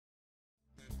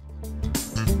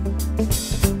Good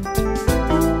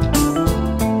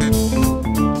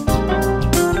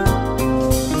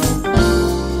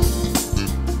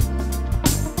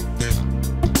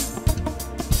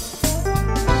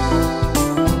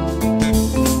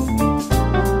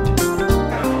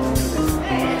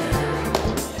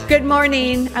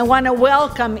morning. I want to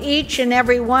welcome each and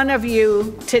every one of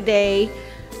you today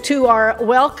to our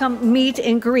welcome meet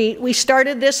and greet. We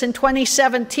started this in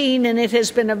 2017 and it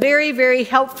has been a very, very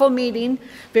helpful meeting,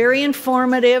 very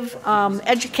informative,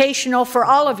 educational for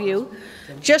all of you.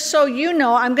 Just so you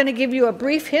know, I'm going to give you a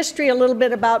brief history a little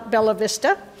bit about Bella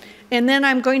Vista, and then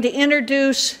I'm going to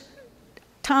introduce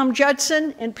Tom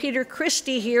Judson and Peter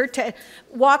Christie here to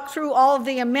walk through all of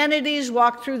the amenities,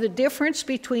 walk through the difference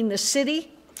between the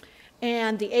city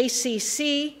and the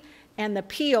ACC and the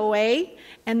POA,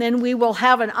 and then we will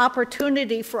have an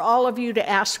opportunity for all of you to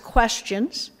ask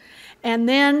questions. And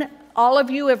then all of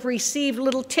you have received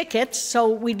little tickets, so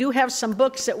we do have some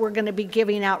books that we're going to be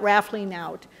giving out, raffling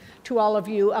out to all of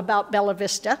you about Bella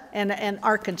Vista and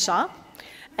Arkansas.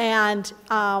 And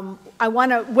I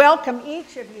want to welcome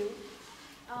each of you.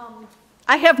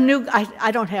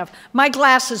 I don't have, my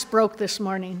glasses broke this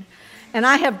morning, and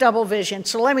I have double vision,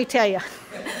 so let me tell you,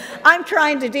 I'm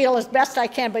trying to deal as best I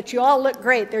can, but you all look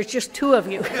great. There's just two of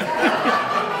you.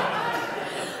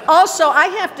 Also, I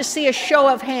have to see a show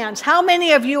of hands. How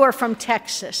many of you are from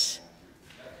Texas?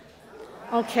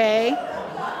 Okay.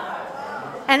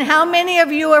 And how many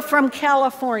of you are from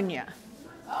California?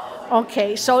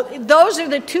 Okay, so those are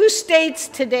the two states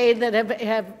today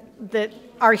that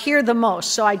are here the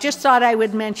most, so I just thought I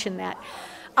would mention that.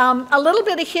 A little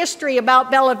bit of history about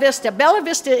Bella Vista. Bella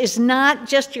Vista is not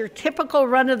just your typical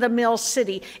run-of-the-mill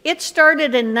city. It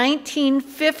started in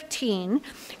 1915,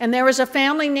 and there was a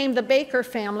family named the Baker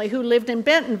family who lived in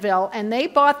Bentonville, and they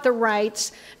bought the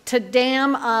rights to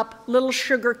dam up Little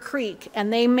Sugar Creek,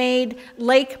 and they made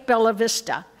Lake Bella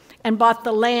Vista and bought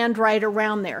the land right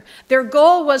around there. Their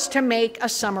goal was to make a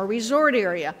summer resort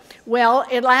area. Well,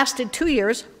 it lasted 2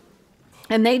 years,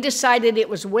 and they decided it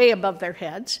was way above their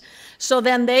heads. So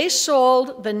then they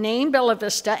sold the name Bella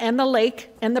Vista and the lake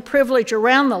and the privilege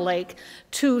around the lake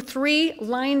to 3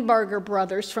 Linebarger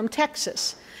brothers from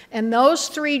Texas. And those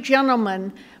 3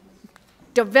 gentlemen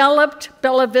developed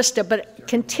Bella Vista, but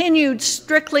continued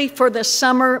strictly for the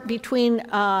summer between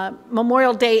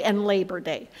Memorial Day and Labor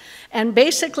Day. And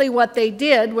basically what they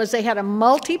did was they had a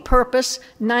multi-purpose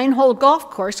 9-hole golf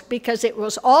course because it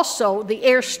was also the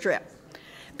airstrip,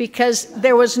 because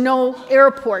there was no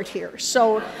airport here.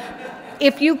 So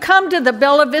if you come to the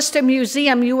Bella Vista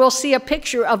Museum, you will see a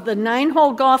picture of the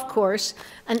 9-hole golf course,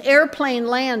 an airplane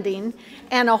landing,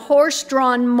 and a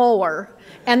horse-drawn mower.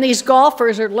 And these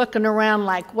golfers are looking around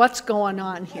like, what's going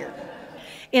on here?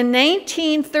 In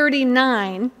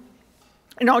 29,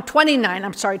 the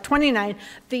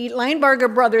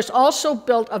Linebarger brothers also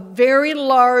built a very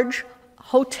large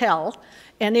hotel,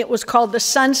 and it was called the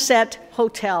Sunset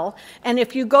Hotel. And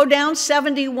if you go down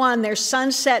 71, there's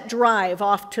Sunset Drive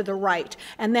off to the right,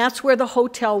 and that's where the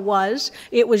hotel was.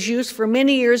 It was used for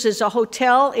many years as a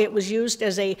hotel. It was used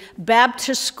as a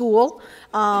Baptist school.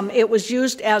 It was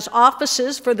used as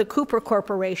offices for the Cooper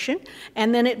Corporation,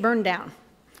 and then it burned down.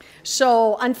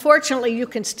 So unfortunately, you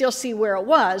can still see where it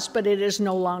was, but it is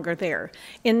no longer there.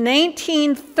 In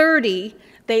 1930,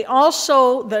 the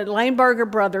Linebarger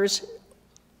brothers,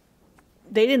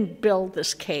 they didn't build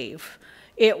this cave.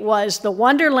 It was, the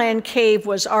Wonderland Cave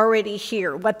was already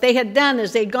here. What they had done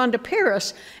is they'd gone to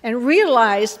Paris and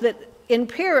realized that in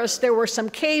Paris there were some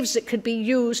caves that could be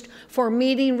used for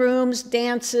meeting rooms,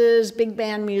 dances, big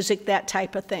band music, that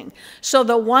type of thing. So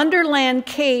the Wonderland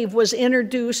Cave was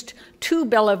introduced to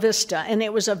Bella Vista, and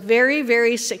it was a very,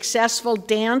 very successful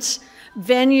dance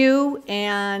venue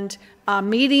and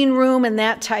meeting room and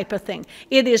that type of thing.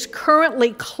 It is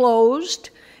currently closed.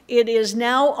 It is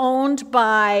now owned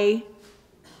by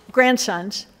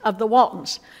grandsons of the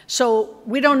Waltons. So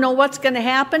we don't know what's going to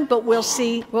happen, but we'll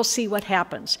see what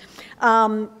happens.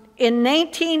 In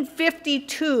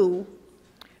 1952,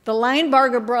 the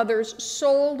Linebarger brothers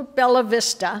sold Bella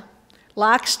Vista,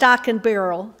 lock, stock, and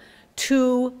barrel,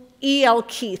 to E.L.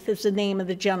 Keith is the name of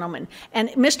the gentleman. And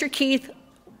Mr. Keith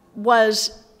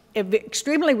was an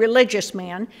extremely religious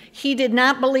man. He did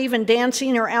not believe in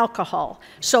dancing or alcohol.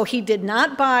 So he did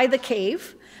not buy the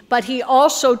cave, but he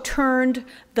also turned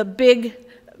the big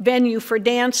venue for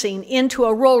dancing into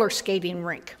a roller skating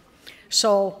rink.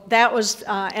 So that was,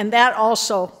 and that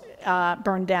also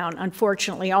burned down,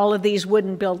 unfortunately, all of these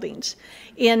wooden buildings.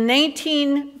 In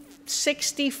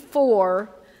 1964,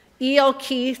 E.L.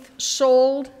 Keith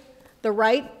sold the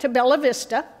right to Bella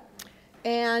Vista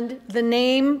and the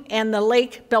name and the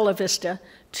Lake Bella Vista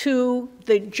to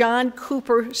the John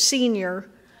Cooper Sr.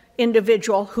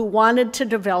 individual who wanted to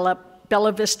develop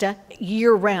Bella Vista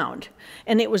year-round.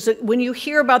 And it was, when you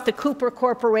hear about the Cooper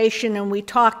Corporation, and we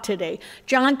talked today,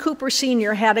 John Cooper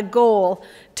Sr. had a goal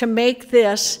to make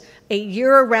this a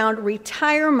year-round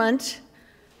retirement,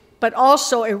 but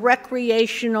also a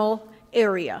recreational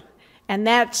area. And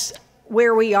that's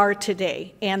where we are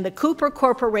today. And the Cooper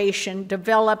Corporation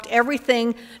developed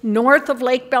everything north of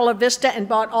Lake Bella Vista and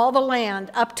bought all the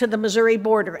land up to the Missouri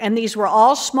border. And these were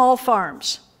all small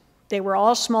farms. They were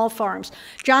all small farms.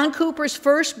 John Cooper's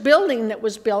first building that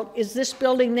was built is this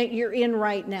building that you're in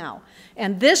right now.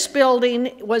 And this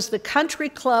building was the country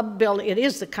club building. It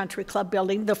is the country club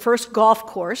building, the first golf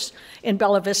course in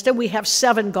Bella Vista. We have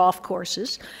 7 golf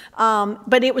courses.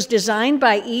 But it was designed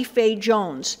by E. Fay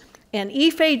Jones. And E.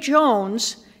 Fay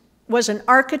Jones was an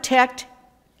architect,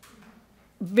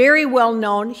 very well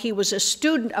known. He was a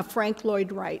student of Frank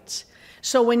Lloyd Wright's.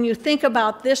 So when you think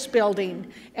about this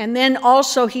building, and then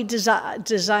also he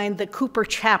designed the Cooper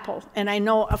Chapel. And I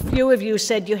know a few of you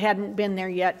said you hadn't been there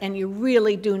yet, and you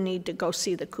really do need to go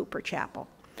see the Cooper Chapel.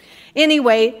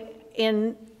 Anyway,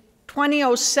 in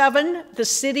 2007, the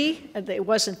city, it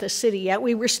wasn't the city yet,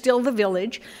 we were still the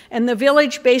village, and the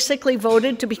village basically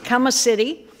voted to become a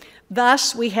city.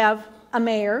 Thus, we have a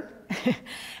mayor,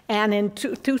 and in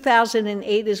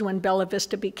 2008 is when Bella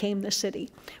Vista became the city.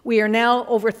 We are now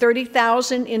over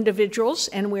 30,000 individuals,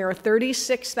 and we are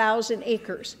 36,000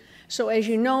 acres. So as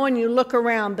you know, and you look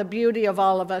around, the beauty of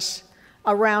all of us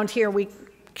around here, we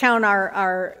count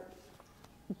our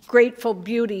grateful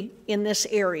beauty in this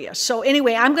area. So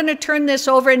anyway, I'm going to turn this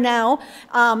over now.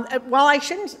 Well, I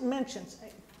shouldn't mention,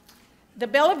 the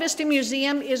Bella Vista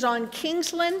Museum is on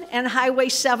Kingsland and Highway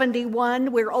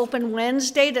 71. We're open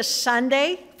Wednesday to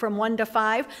Sunday from 1 to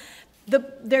 5.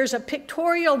 There's a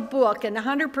pictorial book, and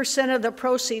 100% of the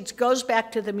proceeds goes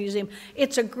back to the museum.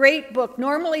 It's a great book.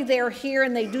 Normally they're here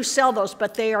and they do sell those,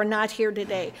 but they are not here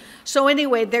today. So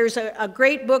anyway, there's a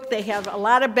great book. They have a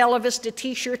lot of Bella Vista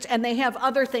t-shirts, and they have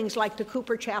other things like the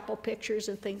Cooper Chapel pictures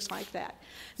and things like that.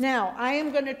 Now, I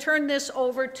am going to turn this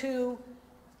over to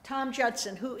Tom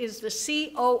Judson, who is the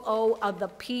COO of the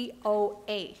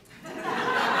POA.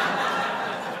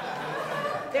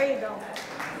 There you go.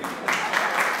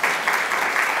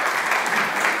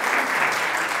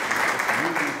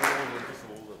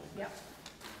 Yep.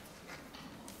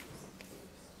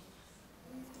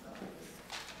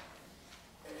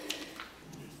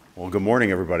 Well, good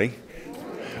morning, everybody.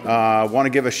 I want to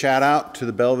give a shout out to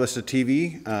the Bella Vista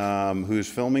TV, who's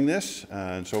filming this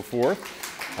and so forth.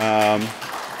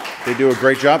 They do a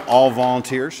great job, all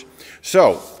volunteers.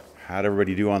 So, how'd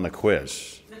everybody do on the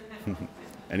quiz?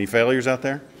 Any failures out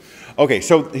there? Okay,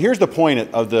 so here's the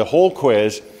point of the whole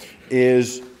quiz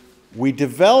is we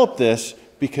developed this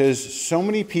because so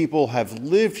many people have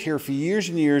lived here for years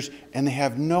and years and they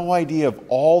have no idea of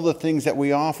all the things that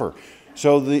we offer.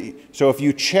 So if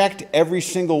you checked every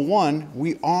single one,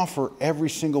 we offer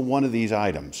every single one of these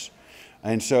items.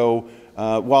 And so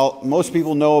while most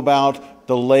people know about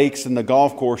the lakes and the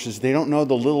golf courses, they don't know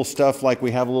the little stuff like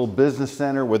we have a little business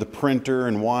center with a printer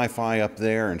and Wi-Fi up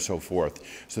there and so forth.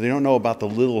 So they don't know about the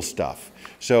little stuff.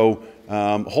 So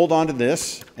hold on to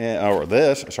this,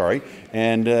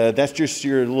 and that's just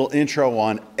your little intro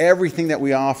on everything that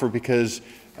we offer because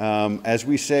as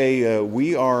we say,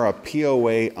 we are a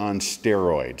POA on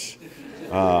steroids.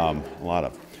 A lot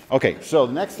of. Okay, so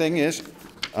the next thing is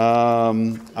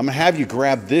I'm going to have you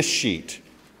grab this sheet.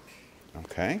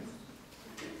 Okay.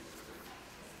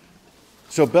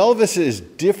 So Bella Vista is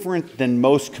different than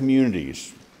most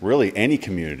communities, really any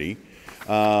community,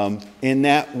 in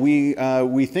that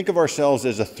we think of ourselves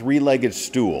as a three-legged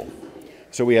stool.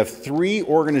 So we have 3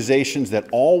 organizations that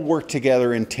all work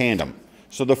together in tandem.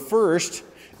 So the first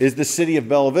is the City of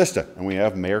Bella Vista, and we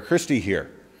have Mayor Christie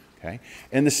here. Okay?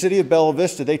 And the City of Bella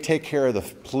Vista, they take care of the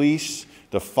police,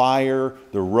 the fire,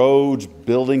 the roads,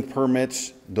 building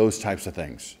permits, those types of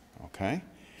things. Okay?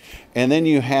 And then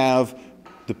you have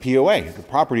the POA, the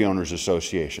Property Owners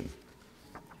Association.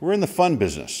 We're in the fun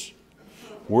business.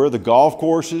 We're the golf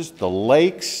courses, the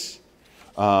lakes,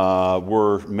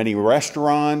 we're many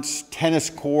restaurants, tennis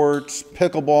courts,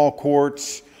 pickleball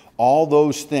courts, all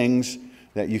those things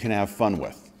that you can have fun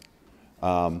with.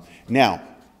 Now,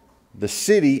 the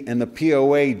city and the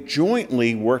POA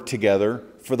jointly work together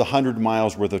for the 100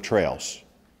 miles worth of trails.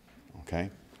 Okay,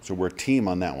 so we're a team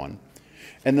on that one.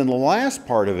 And then the last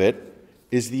part of it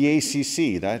is the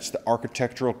ACC, that's the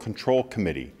Architectural Control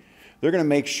Committee. They're going to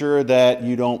make sure that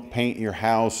you don't paint your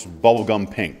house bubblegum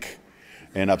pink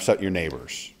and upset your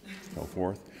neighbors, so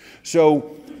forth.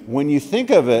 So when you think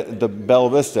of it, the Bella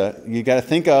Vista, you got to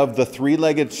think of the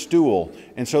three-legged stool.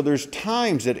 And so there's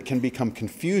times that it can become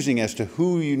confusing as to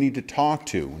who you need to talk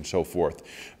to and so forth.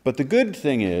 But the good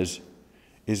thing is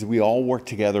we all work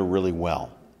together really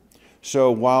well.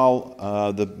 So while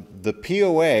the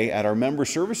POA at our member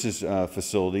services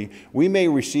facility, we may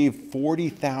receive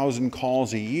 40,000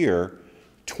 calls a year,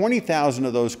 20,000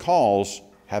 of those calls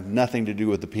have nothing to do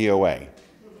with the POA.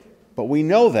 But we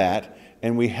know that,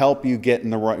 and we help you get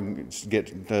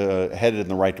headed in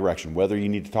the right direction. Whether you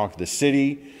need to talk to the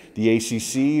city, the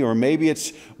ACC, or maybe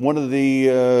it's one of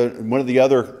the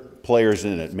other players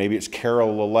in it. Maybe it's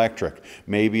Carroll Electric.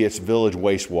 Maybe it's Village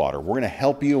Wastewater. We're going to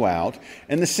help you out,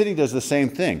 and the city does the same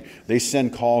thing. They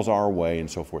send calls our way and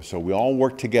so forth. So we all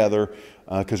work together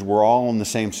because we're all in the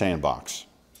same sandbox.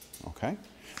 Okay,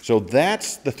 so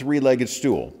that's the three-legged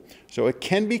stool. So it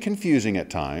can be confusing at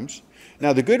times.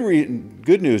 Now, the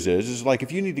good news is like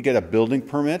if you need to get a building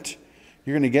permit,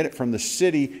 you're going to get it from the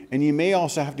city, and you may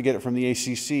also have to get it from the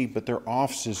ACC, but their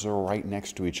offices are right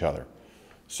next to each other.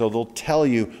 So they'll tell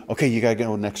you, okay, you got to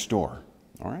go next door.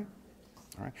 All right?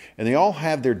 All right. And they all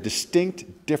have their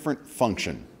distinct, different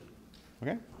function.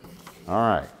 Okay? All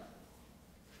right.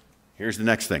 Here's the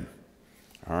next thing.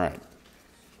 All right.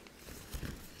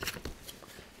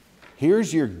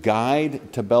 Here's your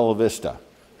guide to Bella Vista.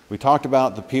 We talked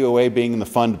about the POA being in the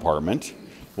fun department.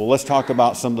 Well, let's talk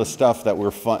about some of the stuff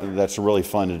that's really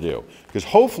fun to do. Because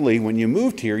hopefully when you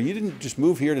moved here, you didn't just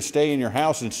move here to stay in your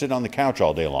house and sit on the couch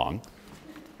all day long.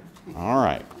 All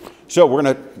right. So we're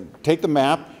going to take the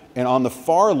map, and on the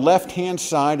far left-hand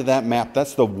side of that map,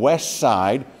 that's the west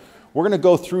side, we're going to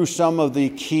go through some of the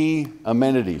key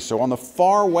amenities. So on the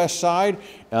far west side,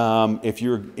 if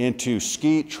you're into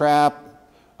skeet, trap,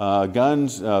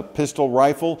 guns, pistol,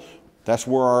 rifle, that's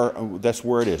where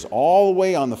it is. All the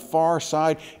way on the far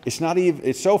side,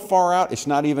 it's so far out, it's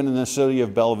not even in the city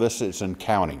of Bella Vista, it's in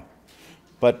county.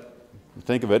 But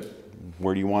think of it,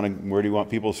 where do you want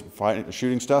people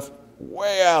shooting stuff?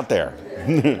 Way out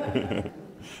there.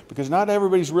 Because not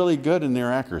everybody's really good in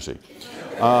their accuracy.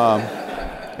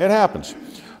 It happens.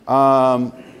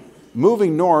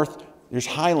 Moving north, there's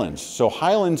Highlands. So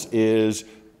Highlands is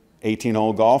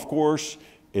 18-hole golf course.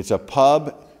 It's a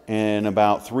pub. And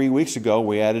about 3 weeks ago,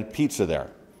 we added pizza there.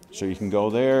 So you can go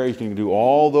there, you can do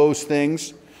all those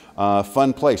things.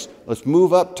 Fun place. Let's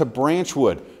move up to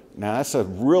Branchwood. Now that's a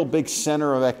real big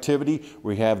center of activity.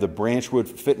 We have the Branchwood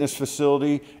Fitness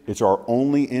Facility. It's our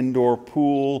only indoor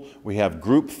pool. We have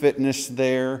group fitness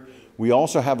there. We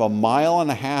also have a 1.5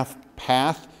 mile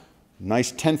path,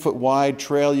 nice 10-foot wide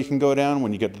trail you can go down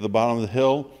when you get to the bottom of the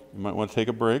hill. You might want to take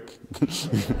a break. It's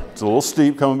a little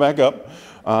steep coming back up.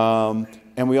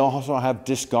 And we also have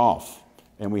disc golf,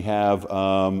 and we have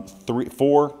 4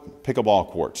 pickleball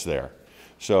courts there.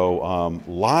 So a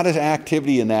lot of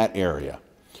activity in that area.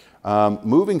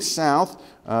 Moving south,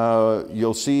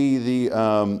 you'll see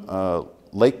the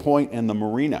Lake Point and the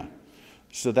Marina.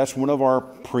 So that's one of our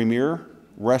premier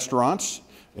restaurants.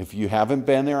 If you haven't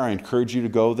been there, I encourage you to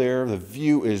go there. The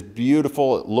view is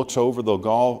beautiful. It looks over the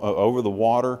over the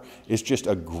water. It's just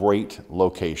a great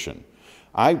location.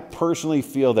 I personally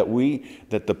feel that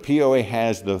the POA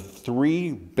has the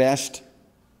 3 best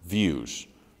views.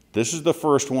 This is the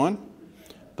first one,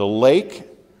 the lake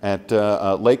at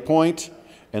Lake Point,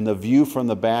 and the view from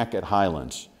the back at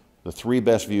Highlands. The 3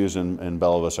 best views in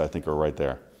Bella Vista, I think, are right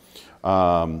there.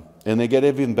 And they get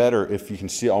even better if you can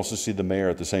also see the mayor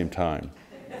at the same time.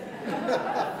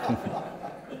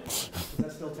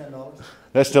 That's still $10?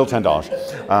 That's still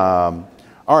 $10.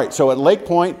 All right, so at Lake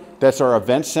Point, that's our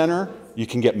event center. You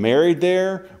can get married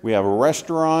there. We have a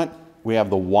restaurant. We have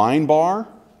the wine bar.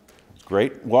 It's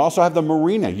great. We also have the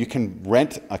marina. You can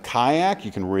rent a kayak.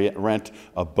 You can rent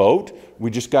a boat. We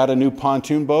just got a new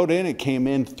pontoon boat in. It came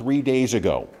in 3 days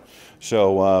ago.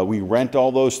 So we rent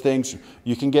all those things.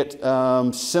 You can get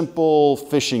simple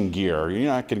fishing gear.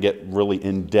 You're not going to get really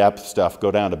in-depth stuff.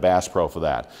 Go down to Bass Pro for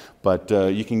that. But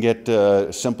you can get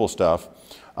simple stuff.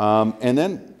 And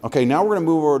then, okay, now we're going to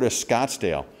move over to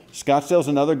Scottsdale. Scottsdale's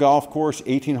another golf course,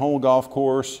 18-hole golf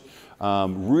course.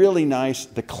 Really nice.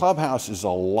 The clubhouse is a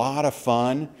lot of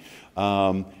fun.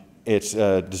 It's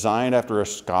designed after a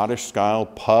Scottish-style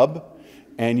pub.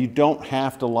 And you don't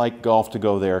have to like golf to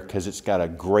go there because it's got a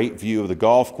great view of the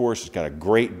golf course. It's got a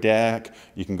great deck.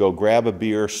 You can go grab a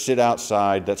beer, sit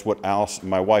outside. That's what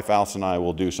my wife Alice and I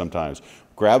will do sometimes.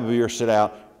 Grab a beer, sit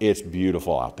out. It's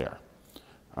beautiful out there.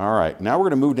 All right, now we're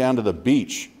going to move down to the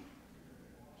beach.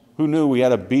 Who knew we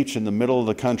had a beach in the middle of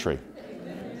the country?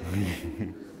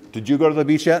 Did you go to the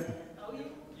beach yet?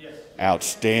 Yes.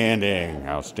 Outstanding,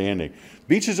 outstanding.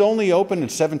 Beach is only open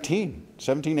at 17.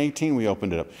 17, 18 we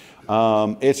opened it up.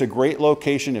 It's a great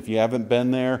location if you haven't been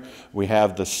there. We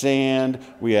have the sand,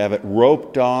 we have it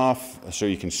roped off so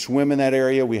you can swim in that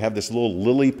area. We have this little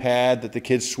lily pad that the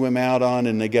kids swim out on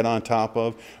and they get on top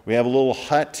of. We have a little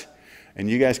hut, and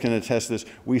you guys can attest this.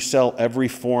 We sell every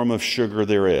form of sugar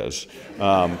there is.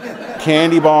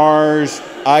 Candy bars,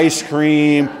 ice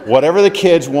cream, whatever the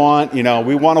kids want, you know,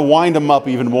 we want to wind them up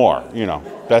even more, you know,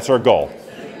 that's our goal.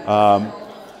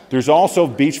 There's also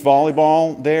beach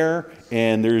volleyball there,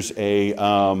 and there's a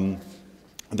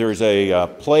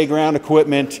playground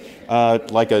equipment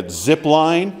like a zip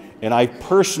line, and I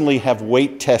personally have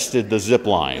weight tested the zip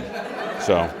line.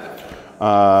 So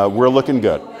we're looking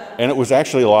good. And it was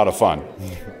actually a lot of fun.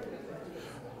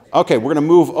 Okay, we're going to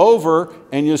move over,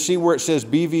 and you'll see where it says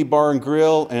BV Bar and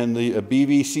Grill and the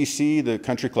BVCC, the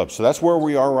country club. So that's where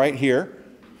we are right here.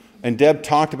 And Deb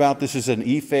talked about this is an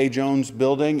E. Fay Jones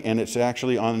building, and it's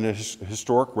actually on the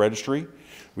historic registry,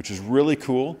 which is really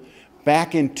cool.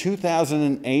 Back in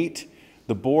 2008,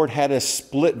 the board had a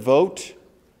split vote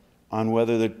on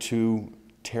whether to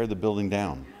tear the building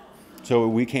down. So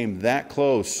we came that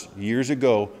close years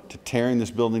ago to tearing this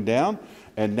building down,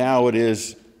 and now it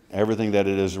is everything that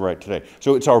it is right today.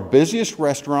 So it's our busiest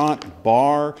restaurant,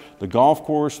 bar, the golf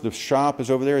course, the shop is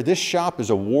over there. This shop is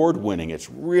award-winning. It's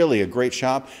really a great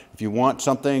shop. If you want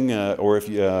something, or if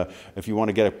you want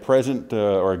to get a present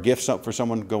or a gift for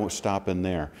someone, go stop in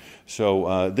there.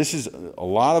 So this is a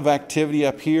lot of activity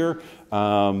up here.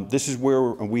 This is where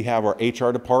we have our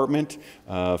HR department.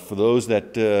 For those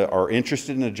that are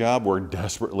interested in a job, we're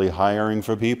desperately hiring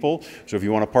for people. So if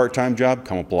you want a part-time job,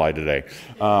 come apply today.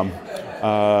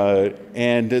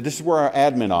 And this is where our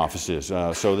admin office is.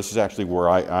 So this is actually where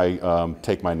I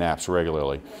take my naps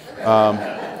regularly.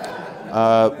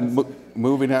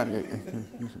 Moving out,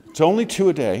 it's only 2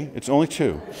 a day. It's only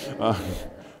 2.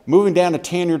 Moving down to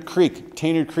Tanyard Creek.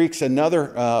 Tanyard Creek's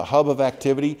another hub of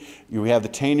activity. We have the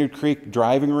Tanyard Creek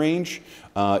driving range.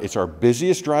 It's our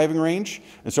busiest driving range.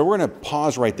 And so we're going to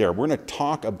pause right there. We're going to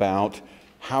talk about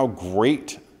how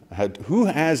great, who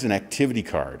has an activity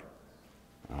card?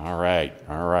 All right,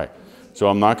 all right. So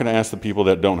I'm not going to ask the people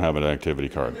that don't have an activity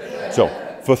card. So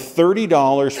for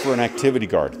 $30 for an activity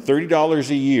card, $30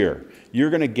 a year, you're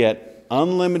going to get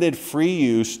unlimited free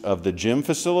use of the gym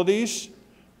facilities,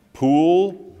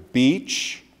 pool,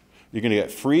 beach. You're going to get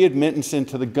free admittance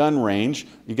into the gun range.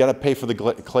 You got to pay for the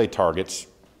clay targets.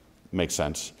 Makes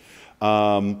sense.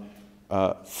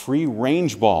 Free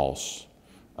range balls.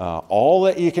 All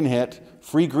that you can hit.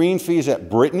 Free green fees at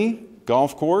Brittany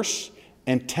Golf Course.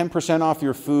 And 10% off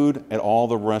your food at all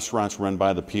the restaurants run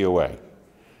by the POA.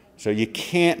 So you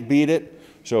can't beat it.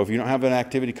 So if you don't have an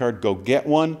activity card, go get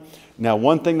one. Now,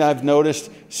 one thing that I've noticed,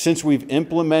 since we've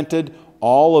implemented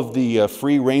all of the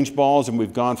free range balls, and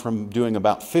we've gone from doing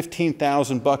about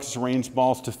 15,000 bucks of range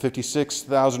balls to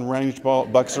 56,000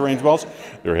 bucks of range balls,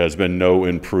 there has been no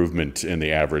improvement in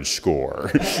the average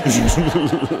score.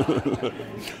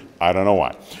 I don't know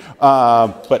why.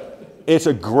 But it's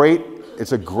a great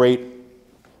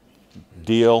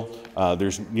deal.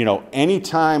 There's, you know,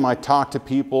 anytime I talk to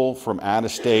people from out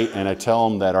of state and I tell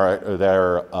them that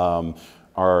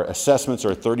our assessments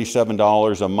are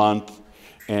 $37 a month,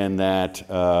 and that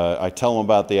I tell them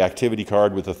about the activity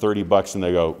card with the 30 bucks, and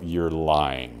they go, "You're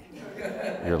lying.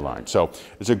 You're lying." So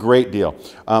it's a great deal.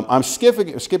 I'm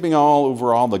skipping all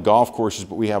over all the golf courses,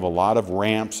 but we have a lot of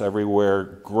ramps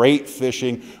everywhere. Great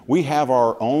fishing. We have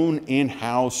our own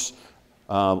in-house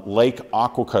lake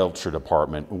aquaculture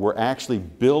department. We're actually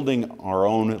building our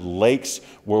own lakes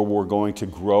where we're going to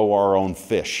grow our own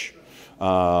fish.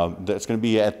 That's going to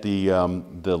be at the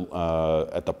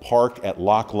park at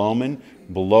Loch Lomond.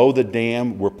 Below the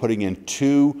dam, we're putting in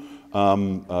 2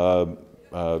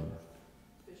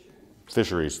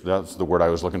 fisheries. That's the word I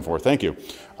was looking for. Thank you.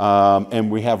 And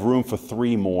we have room for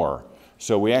 3 more.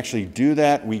 So we actually do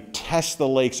that. We test the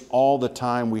lakes all the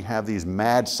time. We have these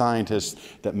mad scientists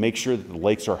that make sure that the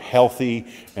lakes are healthy,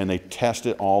 and they test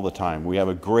it all the time. We have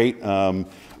a great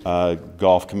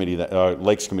golf committee,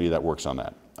 lakes committee that works on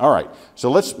that. All right,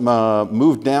 so let's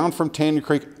move down from Tanyard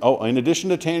Creek. Oh, in addition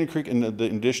to Tanyard Creek, in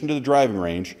addition to the driving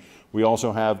range, we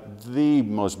also have the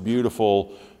most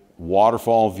beautiful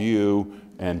waterfall view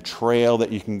and trail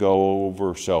that you can go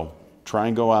over. So try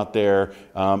and go out there.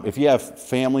 If you have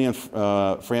family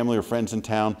or friends in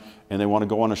town and they want to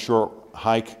go on a short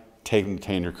hike, take them to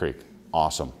Tanyard Creek.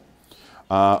 Awesome.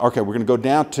 Okay, we're going to go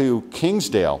down to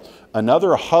Kingsdale,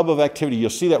 another hub of activity.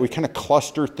 You'll see that we kind of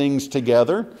cluster things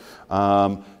together.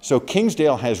 So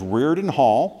Kingsdale has Reardon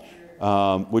Hall.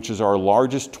 which is our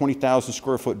largest 20,000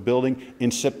 square foot building. In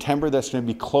September, that's going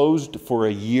to be closed for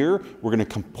a year. We're going to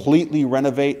completely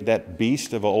renovate that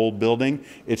beast of an old building.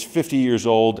 It's 50 years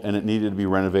old, and it needed to be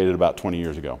renovated about 20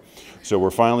 years ago. So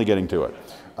we're finally getting to it.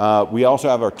 We also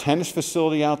have our tennis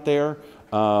facility out there.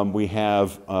 We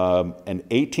have an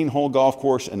 18-hole golf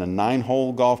course and a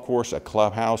 9-hole golf course, a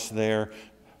clubhouse there.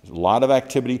 There's a lot of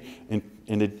activity.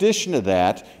 In addition to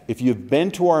that, if you've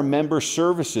been to our member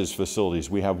services facilities,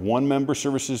 we have one member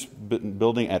services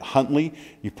building at Huntley.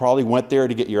 You probably went there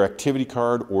to get your activity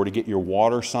card or to get your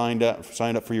water signed up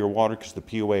for your water, because the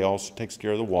POA also takes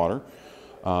care of the water.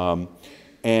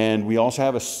 And we also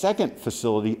have a second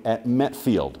facility at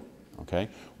Metfield. Okay,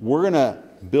 we're going to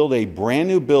build a brand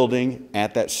new building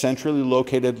at that centrally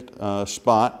located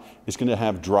spot. It's going to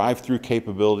have drive-through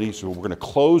capabilities. So we're going to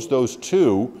close those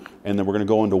two, and then we're going to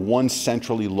go into one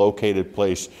centrally located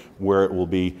place where it will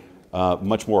be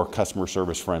much more customer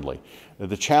service friendly.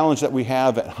 The challenge that we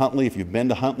have at Huntley, if you've been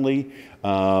to Huntley,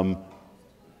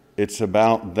 it's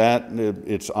about that.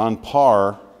 It's on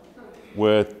par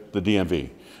with the DMV,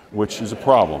 which is a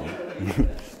problem.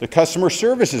 The customer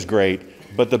service is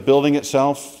great, but the building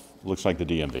itself looks like the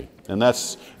DMV. And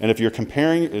if you're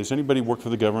comparing, does anybody work for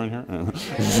the government here?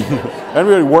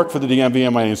 Anybody work for the DMV?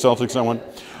 Am I insulting someone?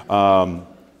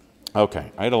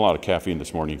 Okay, I had a lot of caffeine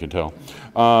this morning, you can tell.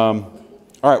 All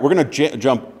right, we're going to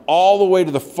jump all the way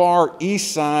to the far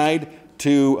east side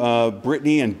to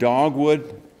Brittany and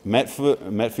Dogwood,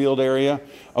 Metfield area.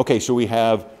 Okay, so we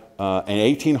have an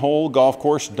 18-hole golf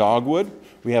course, Dogwood.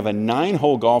 We have a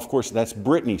 9-hole golf course, that's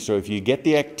Brittany. So if you get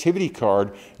the activity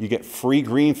card, you get free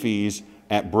green fees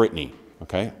at Brittany,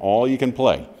 okay? All you can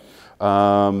play.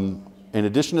 In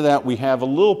addition to that, we have a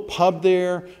little pub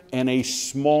there and a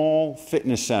small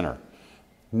fitness center.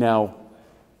 Now,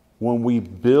 when we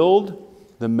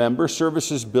build the member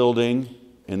services building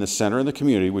in the center of the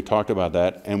community, we talked about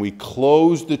that, and we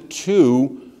close the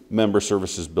 2 member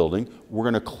services building, we're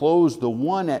going to close the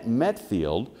one at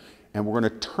Metfield, and we're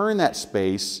going to turn that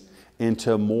space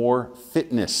into more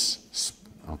fitness,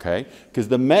 okay? Because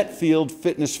the Metfield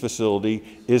fitness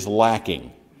facility is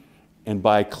lacking. And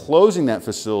by closing that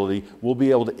facility, we'll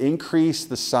be able to increase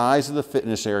the size of the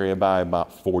fitness area by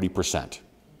about 40%,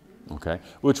 okay?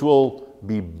 Which will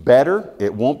be better.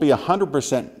 It won't be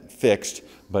 100% fixed,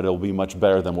 but it'll be much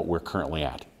better than what we're currently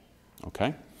at,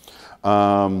 okay?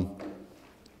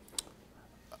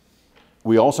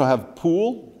 We also have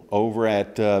pool over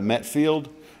at Metfield,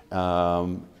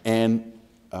 and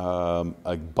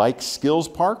a bike skills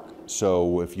park.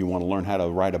 So if you want to learn how to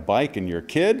ride a bike and you're a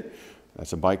kid,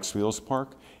 that's a bike skills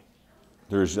park.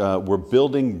 We're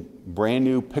building brand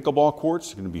new pickleball courts.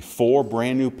 There's going to be 4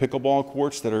 brand new pickleball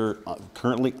courts that are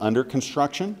currently under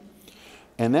construction.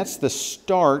 And that's the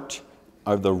start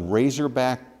of the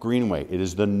Razorback Greenway. It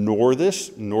is the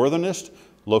northernest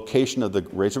location of the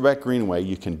Razorback Greenway.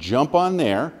 You can jump on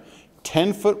there,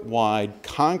 10-foot wide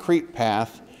concrete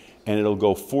path, and it'll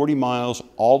go 40 miles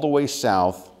all the way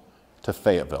south to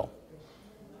Fayetteville.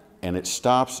 And it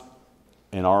stops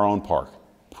in our own park.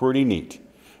 Pretty neat.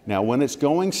 Now, when it's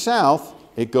going south,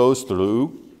 it goes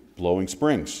through Blowing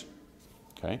Springs.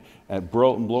 Okay? At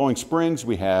Blowing Springs,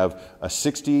 we have a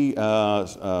 60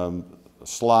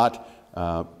 slot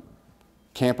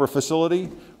camper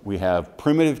facility. We have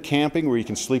primitive camping where you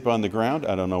can sleep on the ground.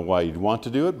 I don't know why you'd want to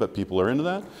do it, but people are into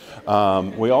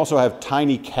that. We also have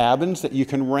tiny cabins that you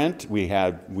can rent. We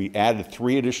added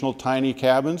 3 additional tiny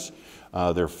cabins.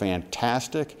 They're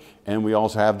fantastic. And we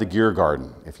also have the Gear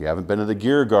Garden. If you haven't been to the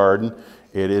Gear Garden,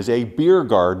 it is a beer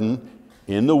garden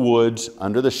in the woods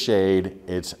under the shade.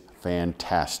 It's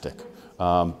fantastic.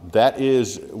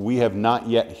 We have not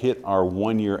yet hit our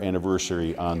 1-year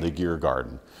anniversary on the Gear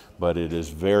Garden, but it is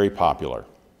very popular.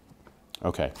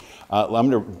 Okay, I'm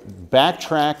going to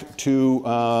backtrack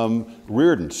to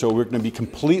Reardon. So we're going to be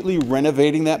completely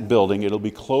renovating that building. It'll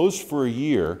be closed for a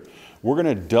year. We're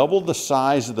going to double the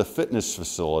size of the fitness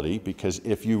facility, because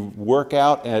if you work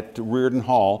out at Reardon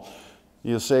Hall,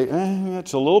 you'll say,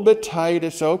 it's a little bit tight,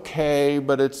 it's okay,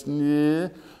 but it's,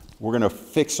 We're going to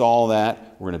fix all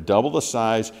that. We're going to double the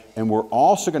size, and we're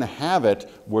also going to have it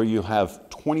where you have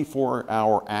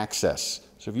 24-hour access.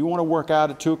 So if you want to work out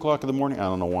at 2 o'clock in the morning, I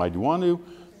don't know why you want to,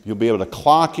 you'll be able to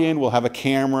clock in. We'll have a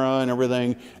camera and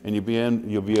everything, and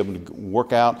you'll be able to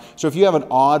work out. So if you have an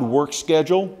odd work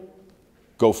schedule,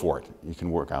 go for it. You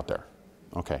can work out there.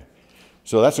 Okay.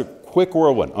 So that's a quick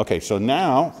whirlwind. Okay, so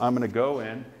now I'm going to go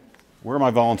in. Where are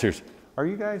my volunteers? Are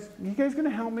you guys going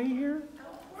to help me here?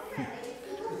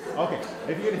 Okay,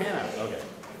 if you can hand out. Okay.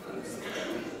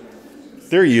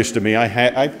 They're used to me.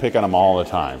 I pick on them all the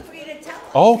time.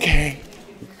 Okay.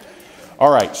 All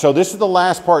right, so this is the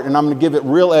last part, and I'm going to give it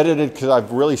real edited because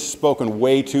I've really spoken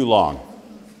way too long.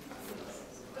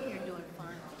 You're doing fine.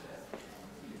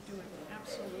 You're doing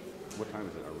absolutely. What time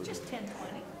is it? Just 10:20.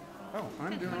 Oh,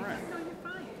 I'm doing all right. No, you're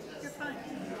fine. You're fine.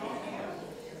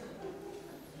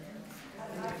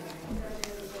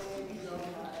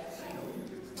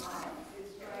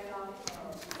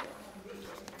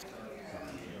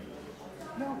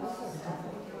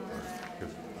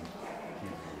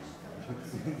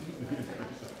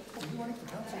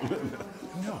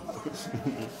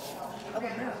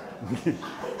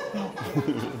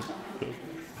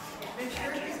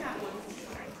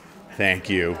 Thank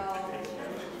you.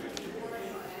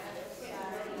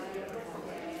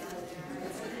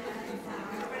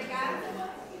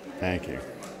 Thank you.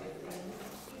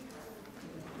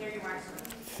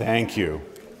 Thank you.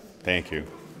 Thank you.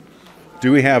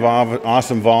 Do we have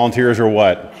awesome volunteers or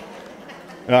what?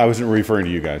 I wasn't referring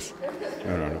to you guys.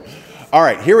 No. All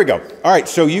right, here we go. All right,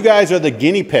 so you guys are the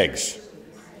guinea pigs.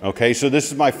 Okay, so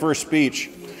this is my first speech.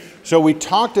 So we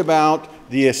talked about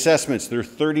the assessments. They're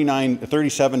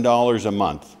 $37 a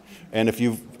month. And if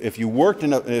you lived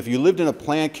in a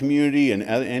planned community in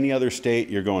any other state,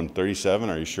 you're going 37.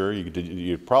 Are you sure?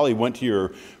 You probably went to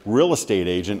your real estate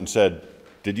agent and said,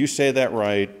 "Did you say that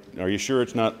right? Are you sure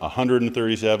it's not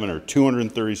 137 or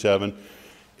 237?"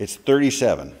 It's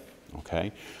 37.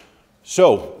 Okay.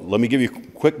 So let me give you a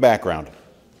quick background.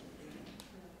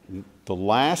 The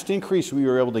last increase we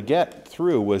were able to get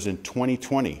through was in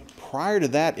 2020. Prior to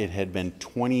that, it had been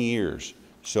 20 years.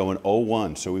 So in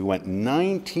 01, so we went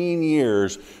 19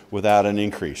 years without an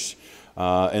increase.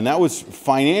 And that was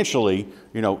financially,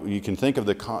 you can think of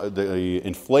the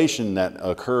inflation that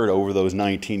occurred over those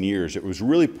 19 years. It was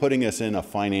really putting us in a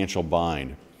financial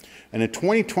bind. And in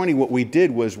 2020, what we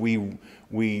did was we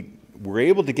were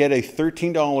able to get a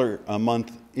 $13 a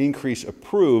month increase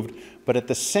approved, but at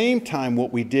the same time,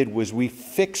 what we did was we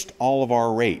fixed all of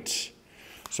our rates.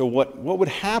 So what would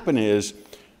happen is,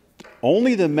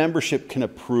 only the membership can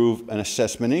approve an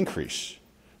assessment increase,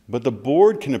 but the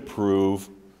board can approve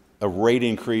a rate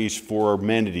increase for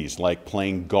amenities like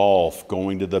playing golf,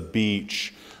 going to the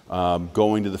beach,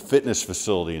 going to the fitness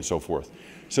facility, and so forth.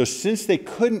 So since they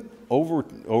couldn't, over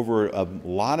a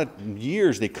lot of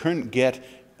years, they couldn't get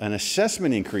an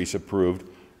assessment increase approved,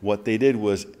 what they did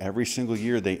was every single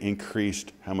year they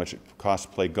increased how much it cost to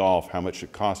play golf, how much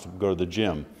it cost to go to the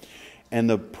gym. And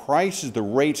the prices, the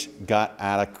rates got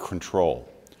out of control.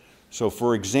 So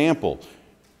for example,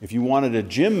 if you wanted a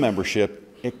gym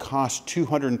membership, it cost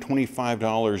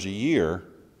 $225 a year,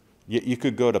 yet you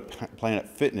could go to Planet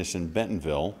Fitness in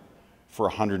Bentonville for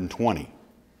 $120,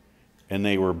 and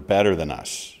they were better than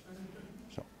us.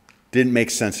 So didn't make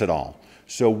sense at all.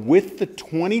 So with the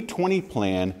 2020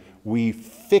 plan, we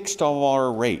fixed all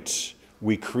our rates.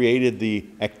 We created the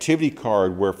activity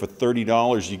card where for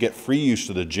 $30 you get free use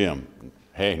of the gym.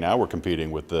 Hey, now we're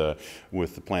competing with the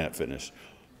Planet Fitness.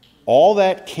 All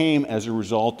that came as a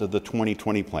result of the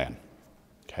 2020 plan.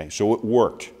 Okay, so it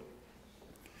worked.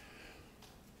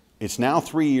 It's now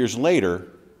 3 years later,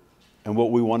 and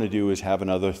what we want to do is have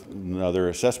another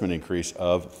assessment increase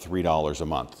of $3 a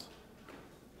month.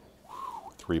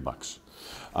 $3.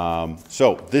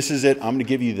 So this is it. I'm going to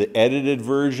give you the edited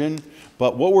version,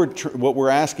 but what we're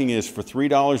asking is for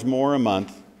 $3 more a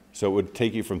month, so it would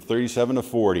take you from 37 to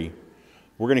 40.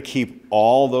 We're going to keep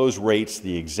all those rates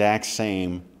the exact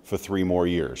same for 3 more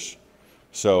years.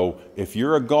 So if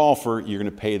you're a golfer, you're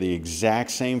going to pay the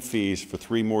exact same fees for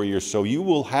 3 more years. So you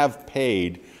will have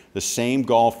paid the same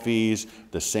golf fees,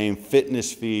 the same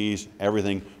fitness fees,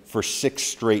 everything for 6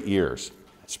 straight years.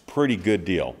 It's a pretty good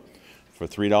deal for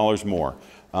 $3 more.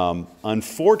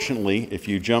 Unfortunately, if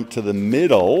you jump to the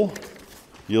middle,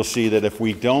 you'll see that if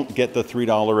we don't get the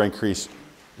 $3 increase,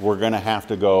 we're going to have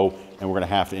to go and we're going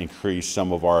to have to increase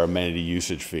some of our amenity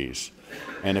usage fees.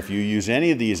 And if you use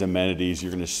any of these amenities,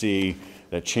 you're going to see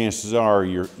that chances are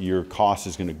your cost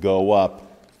is going to go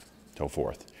up, so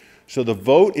forth. So the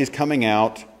vote is coming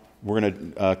out. We're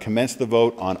going to commence the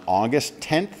vote on August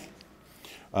 10th.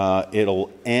 It'll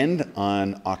end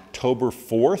on October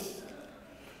 4th.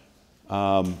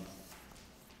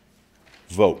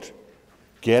 Vote.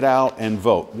 Get out and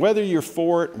vote. Whether you're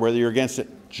for it, whether you're against it,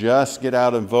 just get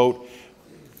out and vote.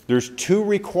 There's 2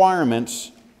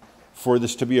 requirements for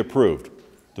this to be approved.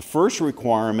 The first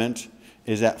requirement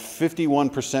is that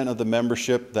 51% of the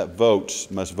membership that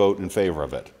votes must vote in favor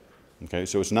of it. Okay,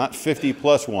 so it's not 50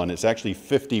 plus 1, it's actually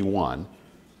 51.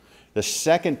 The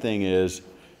second thing is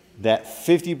that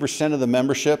 50% of the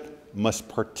membership must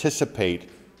participate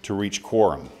to reach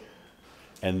quorum.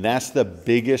 And that's the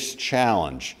biggest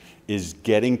challenge, is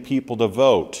getting people to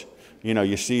vote. you know,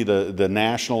 you see the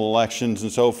national elections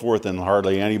and so forth, and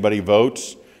hardly anybody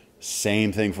votes.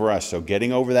 Same thing for us. So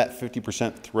getting over that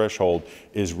 50% threshold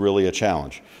is really a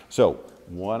challenge. So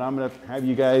what I'm going to have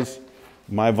you guys,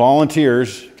 my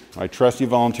volunteers, my trusty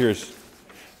volunteers,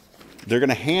 they're going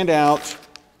to hand out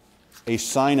a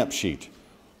sign-up sheet.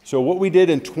 So what we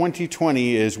did in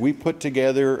 2020 is we put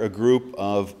together a group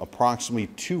of approximately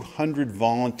 200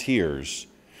 volunteers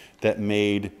that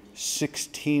made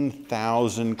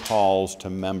 16,000 calls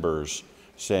to members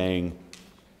saying,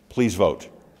 please vote,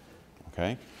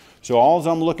 okay? So all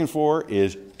I'm looking for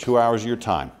is 2 hours of your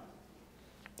time.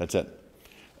 That's it.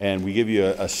 And we give you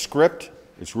a script.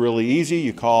 It's really easy.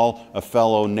 You call a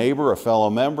fellow neighbor, a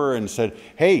fellow member, and said,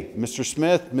 hey, Mr.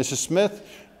 Smith, Mrs. Smith,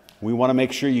 we want to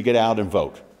make sure you get out and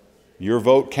vote. Your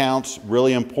vote counts,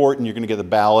 really important. You're going to get the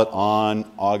ballot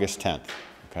on August 10th,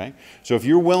 okay? So if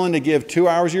you're willing to give 2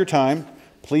 hours of your time,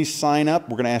 please sign up.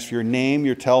 We're going to ask for your name,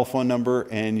 your telephone number,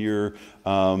 and your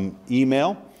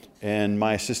email. And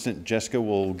my assistant, Jessica,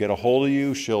 will get a hold of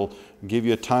you. She'll give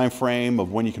you a time frame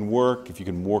of when you can work. If you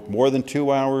can work more than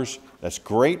 2 hours, that's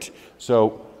great.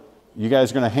 So you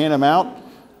guys are going to hand them out.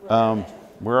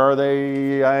 Where are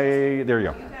they? There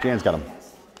you go. Jan's got them.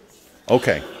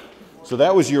 Okay. So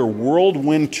that was your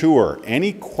whirlwind tour.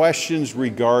 Any questions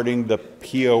regarding the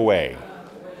POA?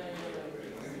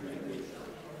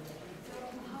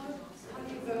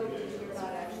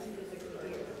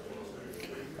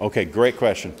 Okay, great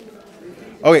question.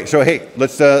 Okay, so hey,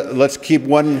 let's keep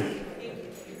one.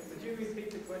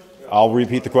 I'll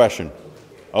repeat the question.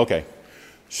 Okay.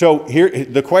 So here,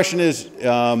 the question is,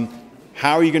 how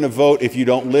are you going to vote if you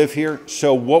don't live here?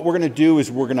 So what we're going to do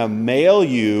is we're going to mail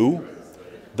you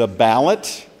the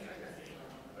ballot,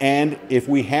 and if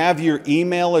we have your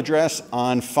email address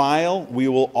on file, we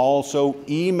will also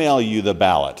email you the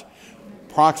ballot.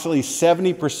 Approximately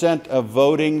 70% of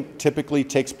voting typically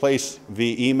takes place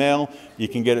via email. You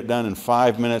can get it done in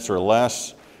 5 minutes or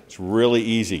less. It's really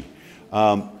easy.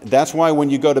 That's why when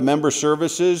you go to member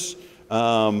services,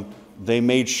 they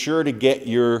made sure to get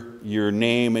your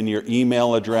name and your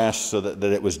email address so that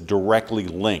it was directly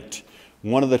linked.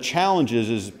 One of the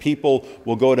challenges is people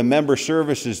will go to member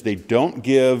services, they don't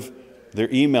give their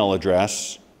email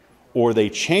address, or they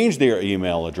change their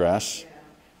email address,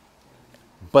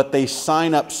 but they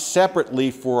sign up separately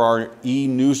for our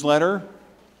e-newsletter,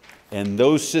 and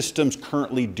those systems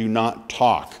currently do not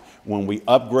talk. When we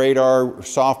upgrade our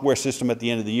software system at the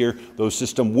end of the year, those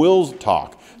systems will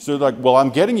talk. So they're like, well,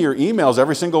 I'm getting your emails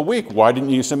every single week. Why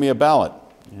didn't you send me a ballot?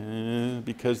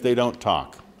 Because they don't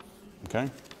talk,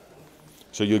 okay?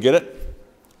 So you'll get it.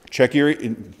 Check your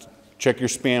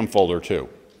spam folder too.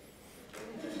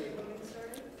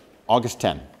 August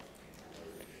 10.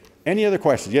 Any other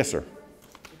questions? Yes, sir. You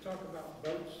talk about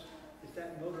boats. Is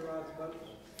that motorized boats?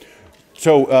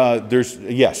 So there's,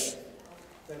 yes.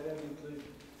 That doesn't include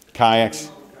Kayaks?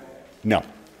 No,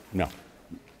 no.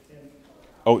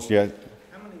 Oh, yeah.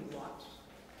 how many lots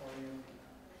are in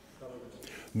Bella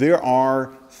Vista? There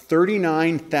are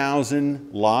 39,000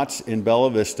 lots in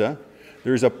Bella Vista.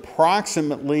 There's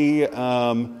approximately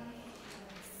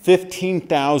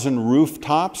 15,000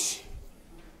 rooftops.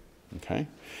 Okay.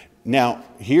 Now,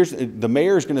 the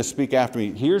mayor is going to speak after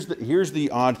me. Here's the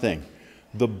odd thing.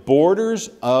 The borders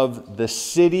of the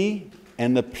city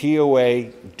and the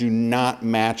POA do not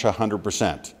match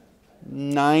 100%.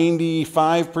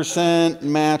 95%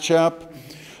 match up.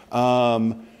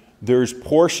 There's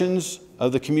portions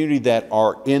of the community that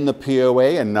are in the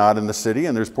POA and not in the city,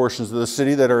 and there's portions of the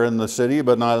city that are in the city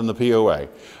but not in the POA.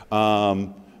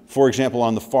 For example,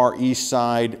 on the far east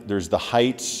side, there's the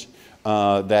Heights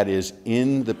that is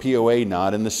in the POA,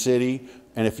 not in the city.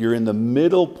 And if you're in the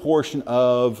middle portion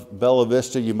of Bella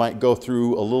Vista, you might go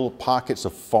through a little pockets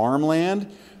of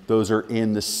farmland. Those are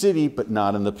in the city but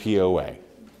not in the POA.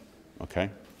 Okay?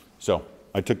 So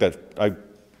I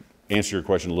answer your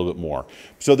question a little bit more.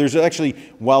 So there's actually,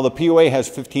 while the POA has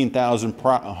 15,000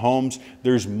 homes,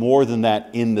 there's more than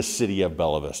that in the city of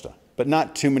Bella Vista. But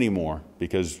not too many more,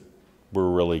 because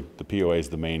the POA is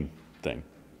the main thing.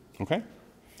 Okay?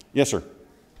 Yes, sir.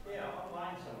 Yeah,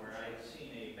 online somewhere I've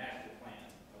seen a master plan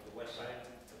of the west side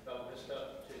of Bella Vista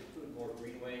to include more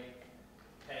greenway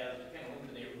paths, kind of link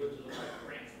the neighborhoods that look like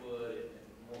Branchwood and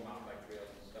more mountain bike trails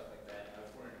and stuff like that. I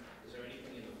was wondering, is there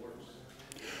anything in the works?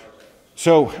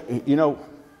 So, you know,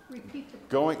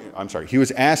 I'm sorry, he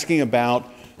was asking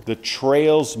about the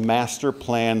Trails Master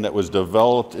Plan that was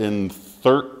developed in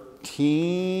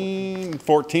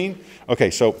 14? Okay,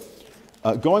 so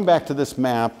going back to this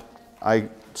map, I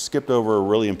skipped over a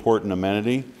really important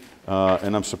amenity,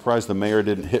 and I'm surprised the mayor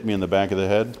didn't hit me in the back of the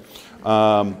head.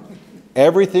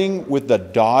 Everything with the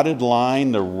dotted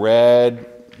line, the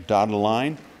red dotted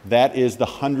line, that is the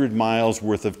 100 miles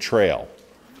worth of trail,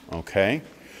 okay?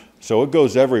 So it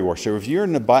goes everywhere. So if you're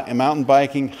into mountain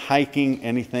biking, hiking,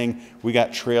 anything, we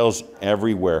got trails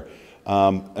everywhere.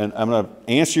 And I'm going to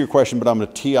answer your question, but I'm going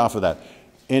to tee off of that.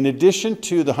 In addition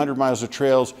to the 100 miles of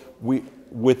trails,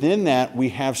 within that, we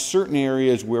have certain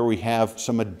areas where we have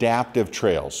some adaptive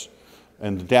trails.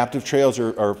 And adaptive trails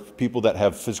are people that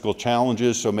have physical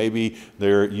challenges, so maybe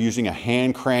they're using a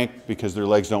hand crank because their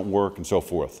legs don't work and so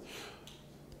forth.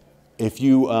 If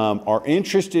you are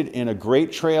interested in a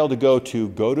great trail to go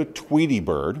to Tweety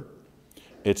Bird.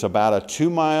 It's about a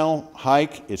 2-mile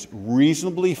hike. It's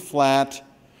reasonably flat,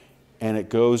 and it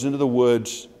goes into the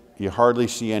woods. You hardly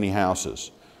see any houses.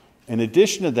 In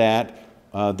addition to that,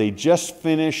 they just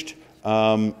finished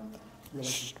Rillington,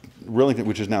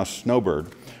 which is now Snowbird.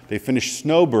 They finished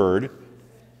Snowbird.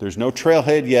 There's no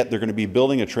trailhead yet. They're going to be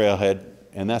building a trailhead,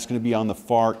 and that's going to be on the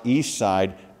far east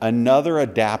side. Another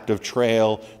adaptive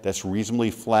trail that's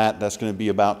reasonably flat. That's going to be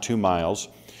about 2 miles.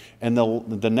 And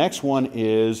the next one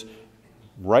is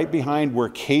right behind where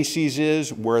Casey's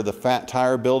is, where the Fat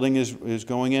Tire building is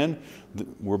going in.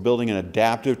 We're building an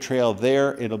adaptive trail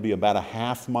there. It'll be about a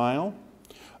 1/2 mile.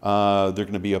 There's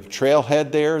going to be a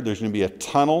trailhead there. There's going to be a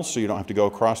tunnel so you don't have to go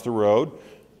across the road.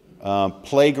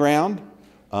 Playground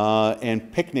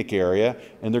and picnic area.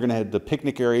 And they're going to have, the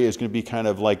picnic area is going to be kind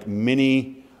of like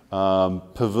mini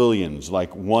pavilions,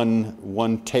 like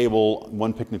one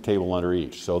picnic table under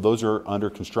each. So those are under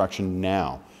construction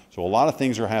now. So a lot of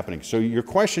things are happening. So your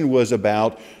question was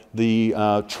about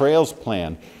the trails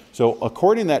plan. So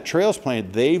according to that trails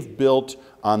plan, they've built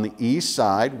on the east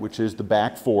side, which is the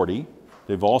back 40.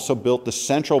 They've also built the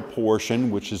central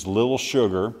portion, which is Little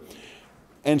Sugar.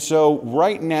 And so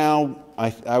right now,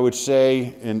 I would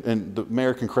say, and the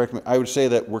mayor can correct me, I would say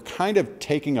that we're kind of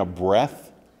taking a breath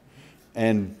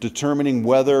and determining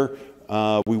whether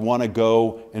we want to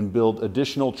go and build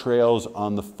additional trails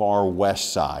on the far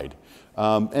west side.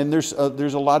 And there's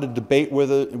a lot of debate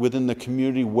within the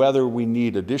community whether we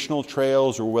need additional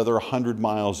trails or whether 100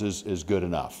 miles is good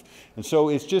enough. And so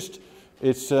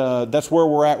that's where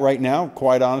we're at right now,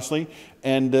 quite honestly.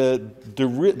 And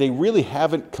they really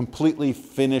haven't completely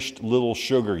finished Little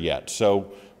Sugar yet.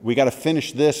 So we got to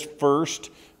finish this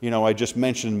first. You know, I just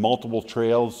mentioned multiple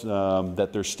trails that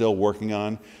they're still working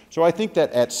on. So I think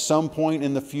that at some point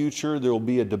in the future, there will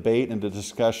be a debate and a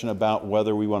discussion about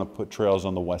whether we want to put trails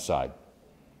on the west side.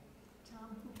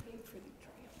 Tom, who paid for the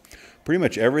trail? Pretty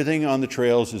much everything on the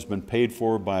trails has been paid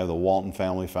for by the Walton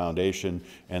Family Foundation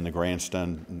and the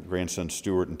grandson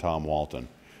Stuart and Tom Walton.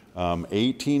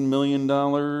 $18 million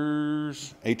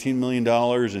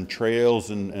in trails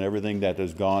and everything that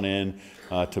has gone in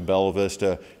to Bella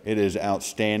Vista. It is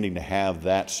outstanding to have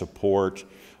that support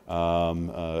in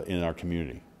our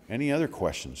community. Any other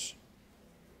questions?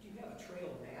 Do you have a Trail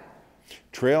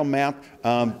trail map?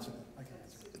 map?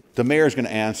 The mayor's going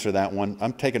to answer that one.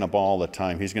 I'm taking up all the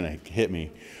time. He's going to hit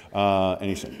me. And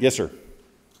he said, yes, sir.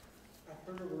 I've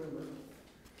heard a rumor.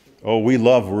 Oh, we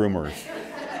love rumors.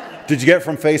 Did you get it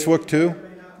from Facebook too?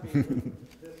 That the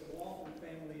Walton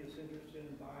family is interested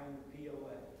in buying the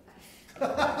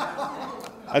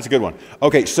POA. That's a good one.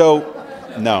 Okay, so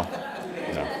no.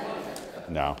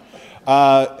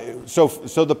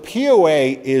 So the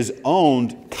POA is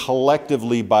owned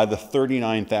collectively by the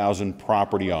 39,000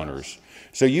 property owners.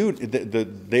 So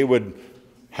they would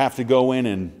have to go in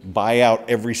and buy out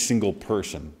every single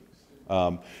person.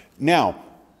 Now,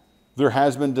 there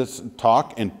has been this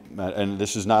talk, and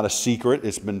this is not a secret,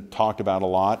 it's been talked about a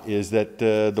lot, is that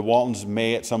the Waltons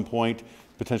may at some point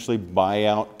potentially buy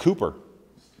out Cooper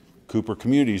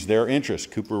Communities, their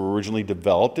interest. Cooper originally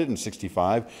developed it in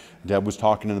 '65. Deb was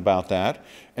talking about that.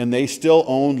 And they still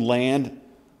own land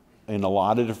in a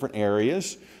lot of different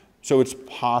areas. So it's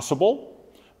possible,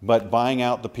 but buying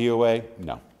out the POA,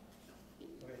 no.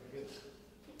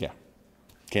 Yeah,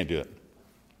 can't do it.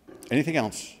 Anything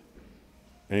else?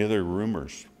 Any other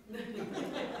rumors?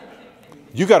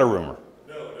 You got a rumor.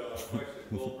 No, question.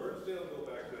 Will Burnsdale go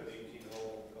back to an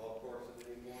 18-hole golf course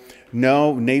anymore?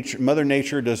 No, Mother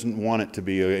Nature doesn't want it to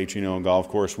be a 18-hole golf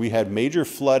course. We had major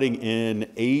flooding in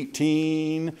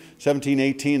 17,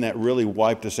 18 that really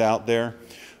wiped us out there.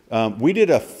 We did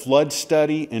a flood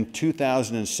study in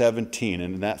 2017,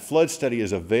 and that flood study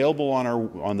is available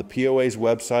on the POA's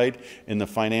website in the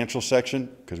financial section,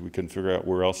 because we couldn't figure out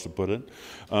where else to put it,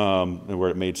 and where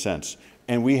it made sense.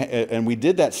 And we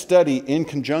did that study in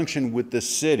conjunction with the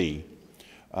city.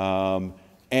 And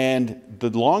the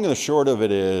long and the short of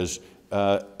it is,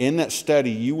 in that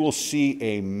study, you will see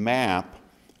a map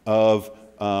of,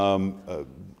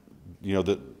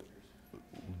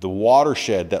 the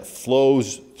watershed that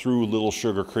flows through Little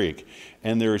Sugar Creek.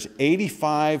 And there's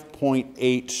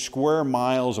 85.8 square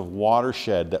miles of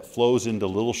watershed that flows into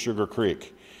Little Sugar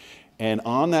Creek. And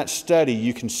on that study,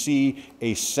 you can see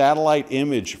a satellite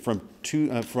image from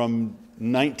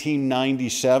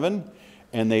 1997,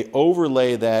 and they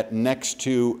overlay that next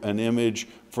to an image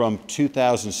from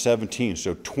 2017.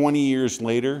 So 20 years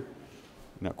later.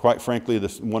 Now, quite frankly, the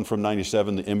one from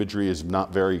 97, the imagery is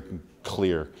not very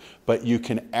clear, but you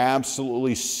can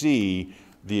absolutely see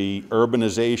the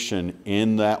urbanization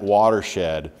in that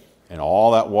watershed and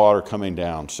all that water coming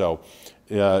down. So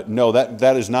no,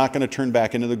 that is not going to turn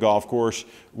back into the golf course.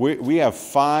 We have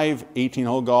 5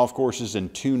 18-hole golf courses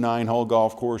and 2 9-hole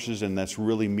golf courses, and that's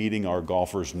really meeting our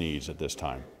golfers' needs at this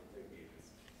time.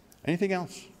 Anything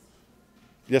else?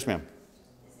 Yes, ma'am.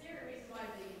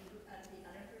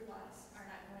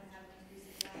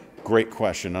 Great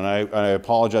question, and I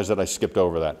apologize that I skipped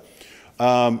over that.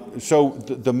 So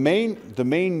the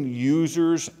main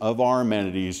users of our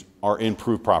amenities are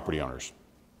improved property owners,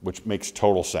 which makes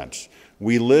total sense.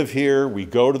 We live here, we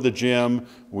go to the gym,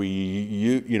 we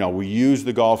use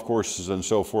the golf courses and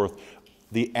so forth.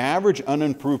 The average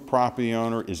unimproved property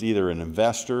owner is either an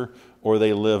investor or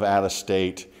they live out of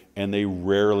state and they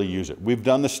rarely use it. We've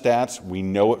done the stats, we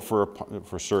know it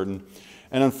for certain.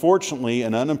 And unfortunately,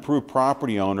 an unimproved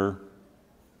property owner,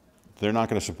 they're not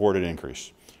going to support an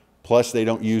increase. Plus, they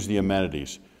don't use the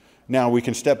amenities. Now, we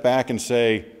can step back and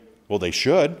say, well, they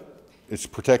should. It's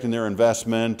protecting their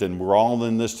investment, and we're all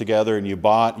in this together, and you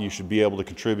should be able to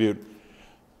contribute.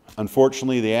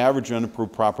 Unfortunately, the average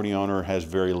unimproved property owner has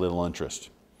very little interest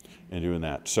in doing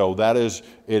that. So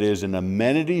it is an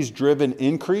amenities-driven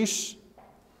increase.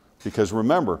 Because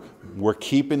remember, we're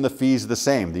keeping the fees the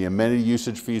same. The amenity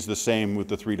usage fees the same with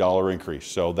the $3 increase.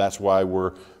 So that's why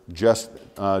we're just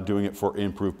doing it for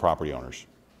improved property owners.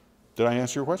 Did I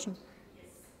answer your question? Yes.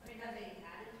 I mean, have they had an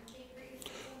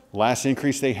increase? Last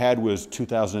increase they had was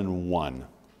 2001.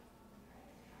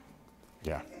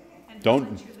 Yeah. And how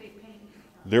much are they paying?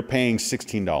 They're paying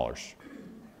 $16.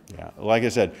 Yeah, like I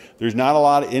said, there's not a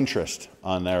lot of interest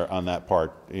on that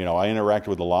part. You know, I interact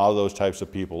with a lot of those types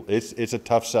of people. It's a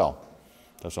tough sell.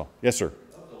 That's all. Yes, sir. Of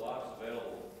the lots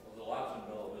available, of the lots in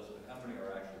Bella Vista, how many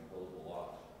are actually buildable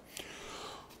lots?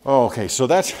 Oh, okay, so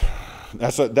that's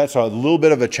a little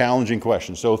bit of a challenging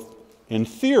question. So in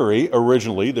theory,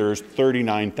 originally there's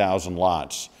 39,000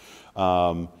 lots,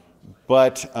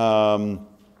 but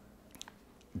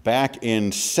back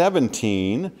in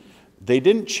 17. They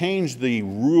didn't change the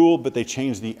rule, but they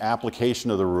changed the application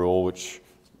of the rule, which,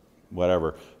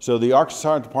 whatever. So the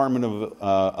Arkansas Department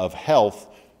of Health,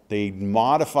 they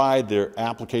modified their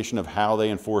application of how they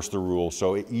enforce the rule.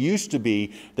 So it used to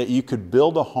be that you could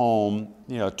build a home,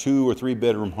 you know, 2 or 3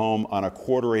 bedroom home on a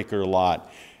 1/4 acre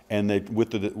lot. And with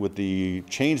the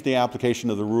change the application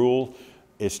of the rule,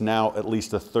 it's now at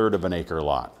least 1/3 of an acre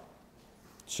lot.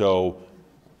 So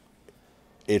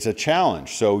it's a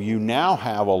challenge. So you now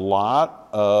have a lot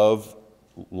of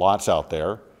lots out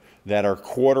there that are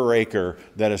 1/4 acre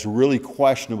that is really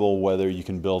questionable whether you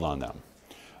can build on them.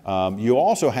 You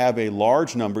also have a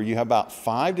large number, you have about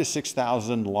 5,000 to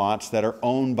 6,000 lots that are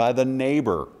owned by the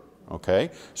neighbor, okay?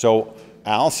 So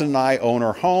Allison and I own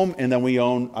our home, and then we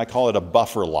own, I call it a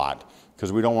buffer lot,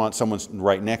 because we don't want someone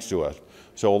right next to us.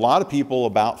 So a lot of people,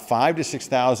 about 5,000 to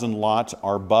 6,000 lots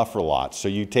are buffer lots. So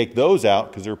you take those out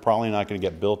because they're probably not going to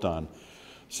get built on.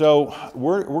 So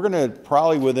we're going to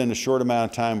probably within a short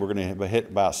amount of time, we're going to hit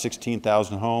about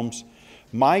 16,000 homes.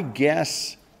 My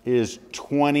guess is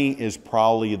 20 is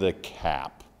probably the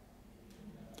cap.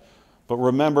 But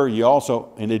remember, you also,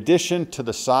 in addition to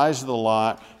the size of the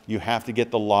lot, you have to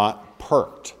get the lot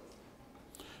perked.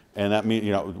 And that means,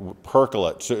 you know,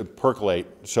 percolate,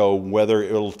 so whether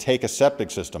it'll take a septic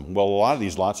system. Well, a lot of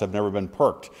these lots have never been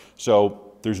perked. So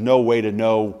there's no way to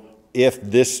know if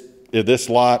this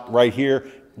lot right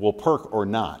here will perk or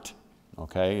not,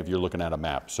 okay, if you're looking at a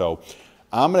map. So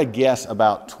I'm going to guess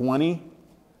about 20.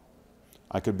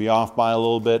 I could be off by a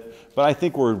little bit, but I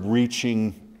think we're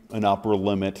reaching an upper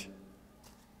limit.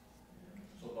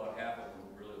 So about half of them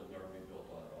really will never be built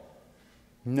on at all?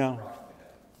 No.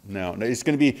 No, it's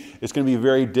going to be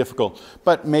very difficult.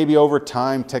 But maybe over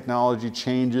time, technology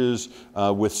changes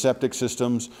with septic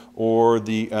systems, or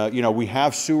we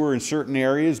have sewer in certain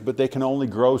areas, but they can only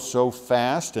grow so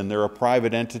fast, and they're a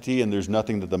private entity, and there's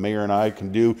nothing that the mayor and I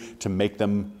can do to make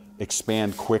them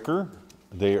expand quicker.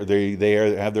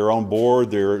 They have their own board,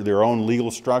 their own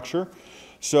legal structure.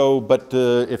 So, but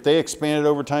if they expanded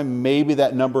over time, maybe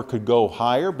that number could go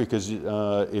higher, because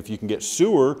if you can get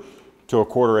sewer to a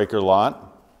 1/4 acre lot,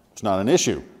 it's not an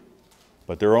issue,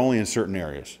 but they're only in certain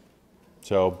areas.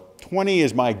 So 20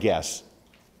 is my guess,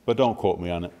 but don't quote me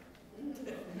on it.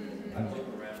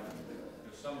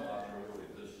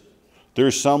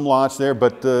 There's some lots there,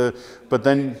 but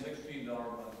then,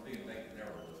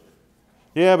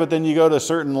 yeah, but then you go to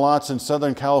certain lots in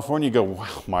Southern California, you go,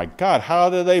 wow, my God, how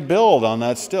do they build on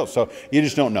that still? So you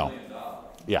just don't know.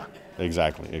 Yeah,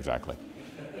 exactly.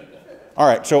 All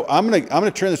right, so I'm gonna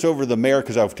turn this over to the mayor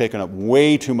because I've taken up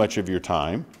way too much of your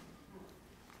time.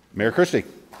 Mayor Christie.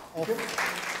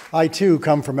 I too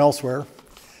come from elsewhere.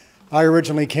 I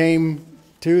originally came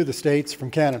to the States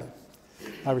from Canada.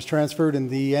 I was transferred in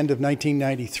the end of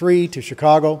 1993 to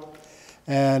Chicago,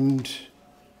 and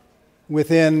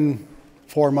within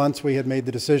 4 months we had made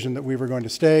the decision that we were going to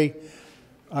stay.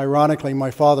 Ironically, my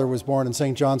father was born in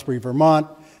St. Johnsbury, Vermont,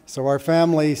 so our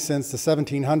family since the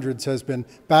 1700s has been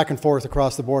back and forth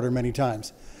across the border many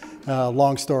times.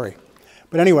 Long story.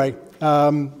 But anyway,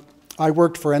 I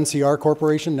worked for NCR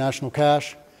Corporation, National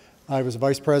Cash. I was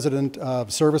vice president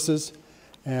of services,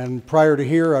 and prior to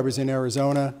here I was in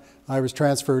Arizona. I was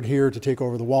transferred here to take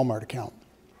over the Walmart account.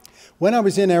 When I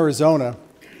was in Arizona,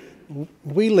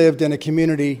 we lived in a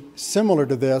community similar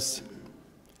to this,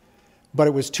 but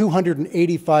it was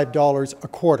 $285 a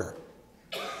quarter.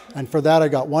 And for that I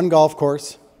got one golf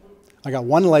course, I got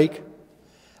one lake,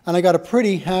 and I got a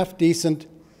pretty half-decent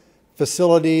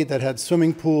facility that had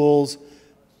swimming pools,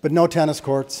 but no tennis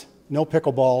courts, no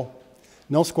pickleball,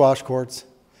 no squash courts.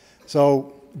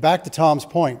 So back to Tom's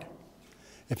point,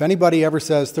 if anybody ever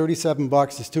says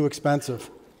 $37 is too expensive,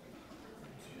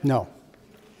 no.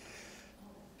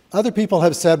 Other people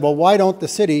have said, well, why don't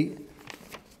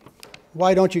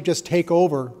you just take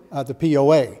over the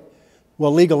POA?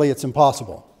 Well, legally it's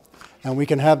impossible, and we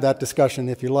can have that discussion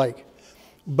if you like.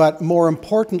 But more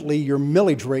importantly, your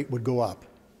millage rate would go up.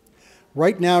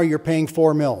 Right now you're paying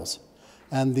 4 mills,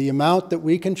 and the amount that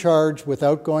we can charge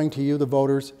without going to you, the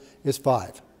voters, is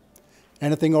 5.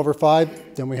 Anything over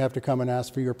 5, then we have to come and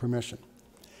ask for your permission.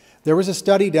 There was a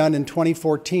study done in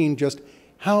 2014, just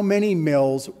how many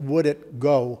mills would it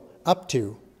go up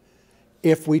to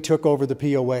if we took over the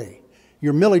POA?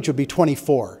 Your millage would be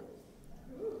 24.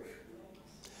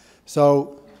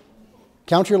 So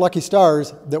count your lucky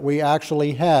stars that we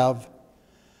actually have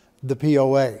the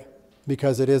POA,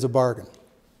 because it is a bargain.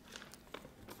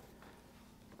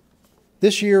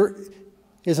 This year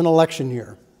is an election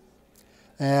year,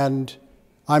 and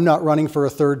I'm not running for a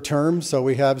 3rd term, so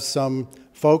we have some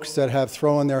folks that have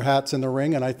thrown their hats in the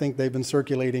ring, and I think they've been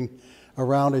circulating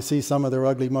around. I see some of their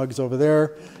ugly mugs over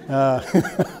there.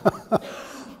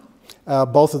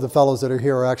 Both of the fellows that are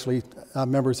here are actually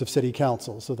members of city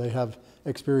council, so they have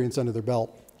experience under their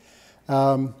belt.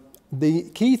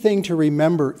 The key thing to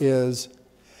remember is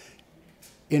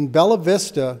in Bella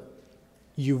Vista,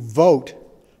 you vote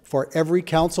for every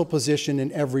council position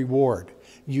in every ward.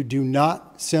 You do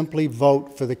not simply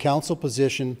vote for the council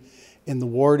position in the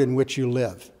ward in which you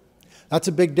live. That's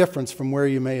a big difference from where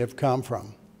you may have come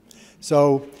from.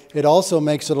 So it also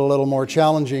makes it a little more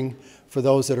challenging for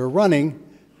those that are running,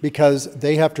 because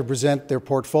they have to present their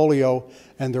portfolio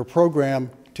and their program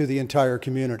to the entire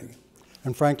community.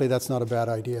 And frankly, that's not a bad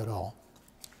idea at all.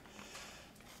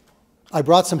 I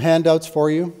brought some handouts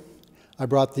for you. I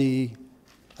brought the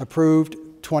approved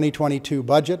 2022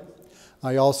 budget.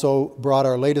 I also brought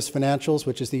our latest financials,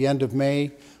 which is the end of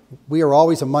May. We are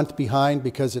always a month behind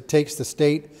because it takes the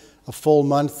state a full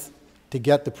month to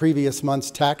get the previous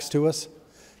month's tax to us.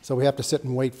 So we have to sit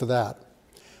and wait for that.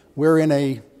 We're in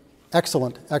an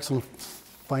excellent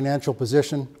financial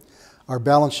position. Our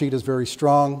balance sheet is very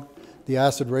strong. The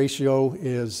asset ratio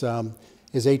is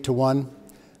 8 to 1.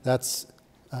 That's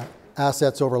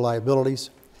assets over liabilities.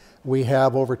 We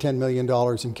have over $10 million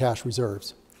in cash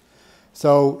reserves.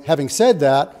 So having said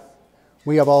that,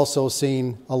 we have also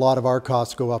seen a lot of our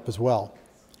costs go up as well.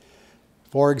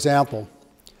 For example,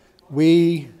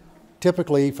 we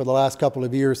typically for the last couple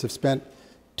of years have spent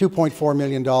 $2.4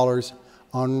 million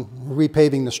on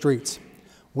repaving the streets.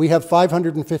 We have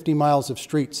 550 miles of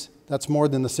streets. That's more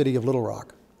than the city of Little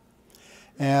Rock.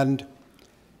 And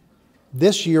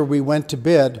this year we went to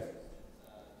bid.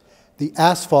 The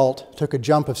asphalt took a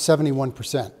jump of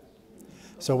 71%.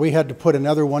 So we had to put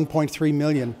another $1.3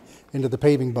 million into the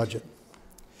paving budget.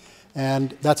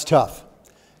 And that's tough.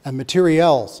 And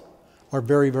materials are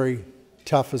very, very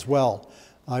tough as well.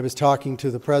 I was talking to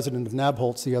the president of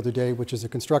Nabholz the other day, which is a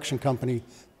construction company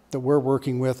that we're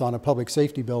working with on a public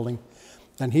safety building,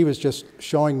 and he was just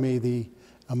showing me the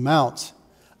amounts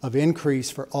of increase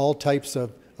for all types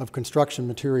of construction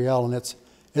material, and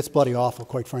it's bloody awful,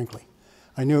 quite frankly.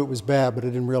 I knew it was bad, but I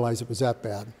didn't realize it was that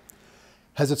bad.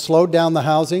 Has it slowed down the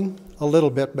housing? A little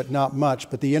bit, but not much,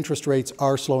 but the interest rates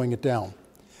are slowing it down.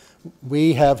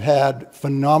 We have had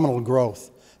phenomenal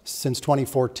growth since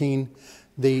 2014.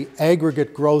 The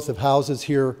aggregate growth of houses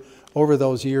here over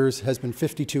those years has been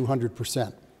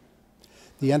 5,200%.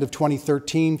 The end of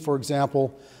 2013, for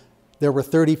example, there were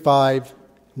 35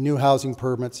 new housing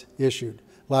permits issued.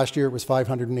 Last year it was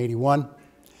 581.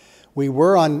 We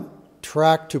were on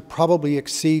track to probably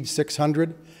exceed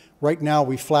 600. Right now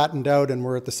we flattened out and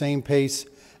we're at the same pace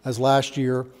as last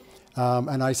year,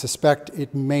 and I suspect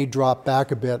it may drop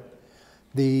back a bit.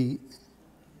 The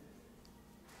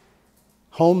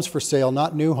homes for sale,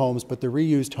 not new homes, but the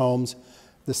reused homes,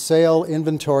 the sale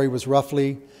inventory was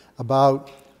roughly about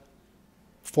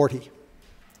 40.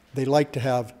 They like to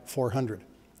have 400.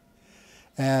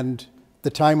 And the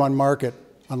time on market,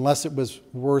 unless it was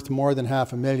worth more than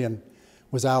 $500,000,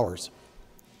 was hours.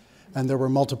 And there were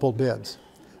multiple bids.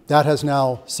 That has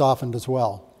now softened as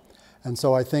well. And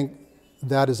so I think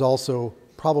that is also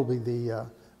probably the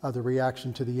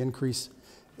reaction to the increase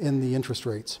in the interest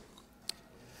rates.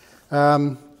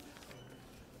 I've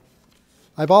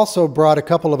also brought a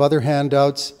couple of other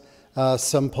handouts,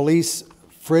 some police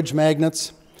fridge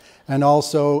magnets, and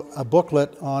also a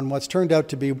booklet on what's turned out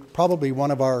to be probably one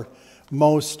of our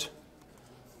most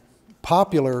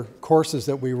popular courses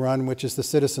that we run, which is the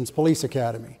Citizens Police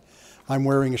Academy. I'm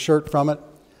wearing a shirt from it.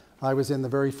 I was in the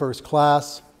very first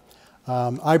class.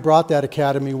 I brought that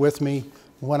academy with me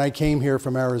when I came here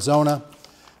from Arizona.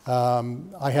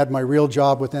 I had my real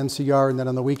job with NCR, and then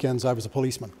on the weekends I was a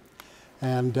policeman.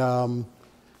 And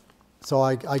so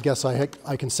I guess I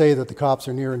can say that the cops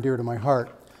are near and dear to my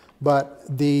heart.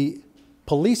 But the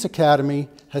Police Academy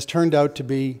has turned out to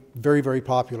be very, very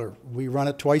popular. We run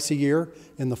it twice a year,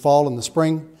 in the fall and the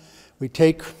spring. We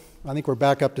take, I think we're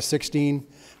back up to 16.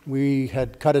 We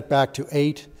had cut it back to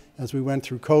 8 as we went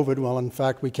through COVID. Well, in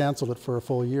fact, we canceled it for a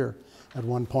full year at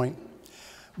one point.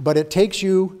 But it takes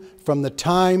you from the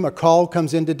time a call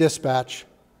comes into dispatch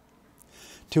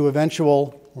to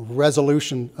eventual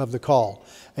resolution of the call.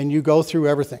 And you go through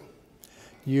everything.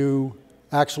 You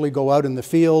actually go out in the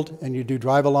field and you do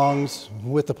drive-alongs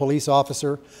with the police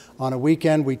officer. On a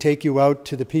weekend, we take you out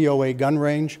to the POA gun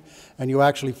range and you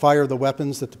actually fire the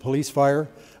weapons that the police fire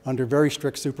under very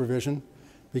strict supervision,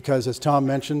 because as Tom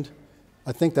mentioned,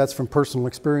 I think that's from personal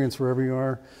experience wherever you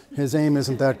are, his aim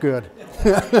isn't that good.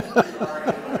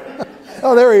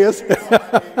 Oh, there he is.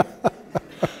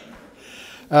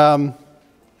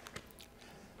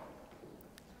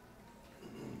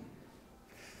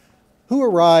 Who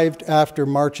arrived after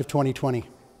March of 2020?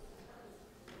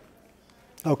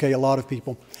 Okay, a lot of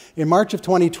people. In March of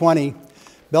 2020,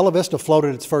 Bella Vista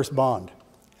floated its first bond.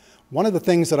 One of the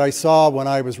things that I saw when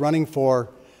I was running for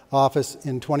office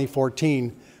in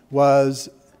 2014 was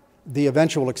the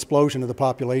eventual explosion of the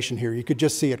population here. You could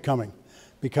just see it coming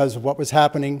because of what was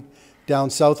happening down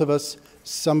south of us.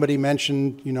 Somebody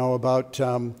mentioned, you know, about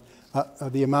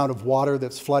the amount of water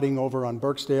that's flooding over on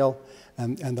Birksdale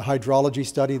and the hydrology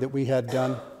study that we had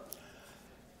done.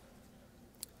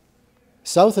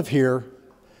 South of here,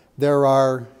 there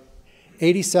are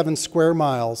 87 square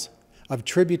miles of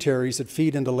tributaries that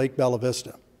feed into Lake Bella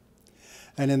Vista.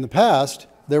 And in the past,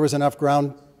 there was enough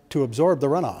ground to absorb the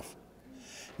runoff.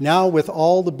 Now with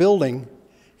all the building,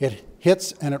 it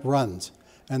hits and it runs.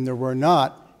 And there were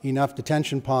not enough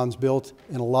detention ponds built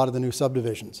in a lot of the new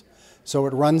subdivisions. So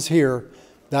it runs here.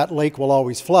 That lake will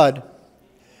always flood.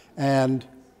 And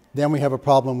then we have a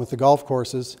problem with the golf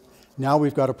courses. Now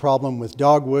we've got a problem with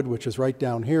Dogwood, which is right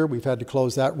down here. We've had to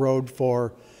close that road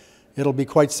for, it'll be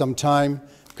quite some time,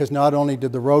 because not only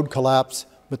did the road collapse,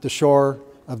 but the shore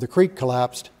of the creek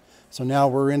collapsed. So now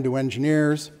we're into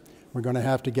engineers. We're going to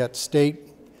have to get state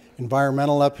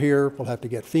environmental up here. We'll have to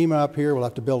get FEMA up here. We'll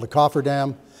have to build a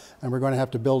cofferdam, and we're going to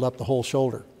have to build up the whole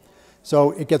shoulder.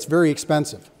 So it gets very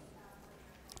expensive.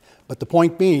 But the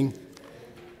point being,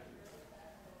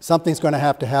 something's going to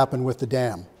have to happen with the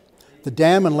dam. The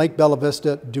dam in Lake Bella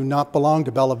Vista do not belong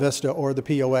to Bella Vista or the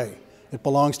POA. It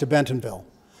belongs to Bentonville.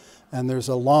 And there's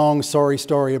a long, sorry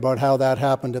story about how that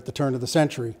happened at the turn of the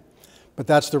century. But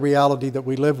that's the reality that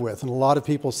we live with. And a lot of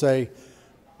people say,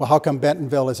 well, how come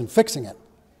Bentonville isn't fixing it?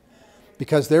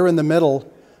 Because they're in the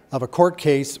middle of a court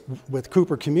case with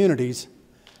Cooper Communities.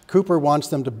 Cooper wants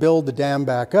them to build the dam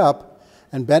back up,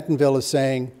 and Bentonville is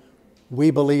saying, we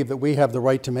believe that we have the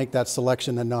right to make that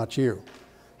selection and not you.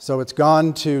 So it's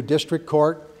gone to district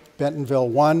court. Bentonville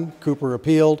won, Cooper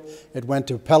appealed. It went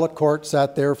to appellate court,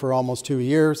 sat there for almost 2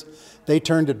 years. They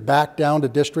turned it back down to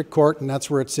district court, and that's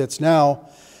where it sits now.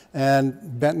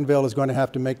 And Bentonville is going to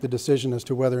have to make the decision as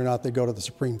to whether or not they go to the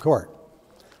Supreme Court.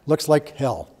 Looks like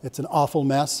hell. It's an awful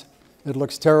mess, It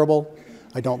looks terrible.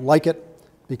 I don't like it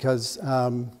because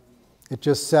it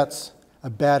just sets a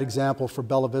bad example for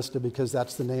Bella Vista because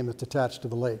that's the name that's attached to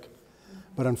the lake.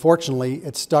 But unfortunately,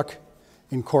 it's stuck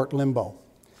in court limbo.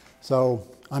 So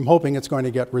I'm hoping it's going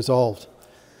to get resolved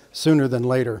sooner than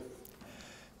later.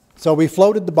 So we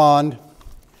floated the bond,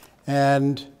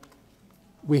 and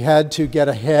we had to get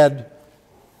ahead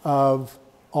of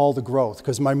all the growth,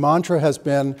 because my mantra has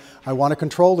been, I want to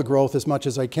control the growth as much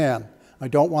as I can. I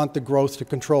don't want the growth to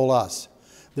control us.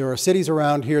 There are cities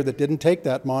around here that didn't take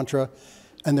that mantra,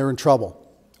 and they're in trouble.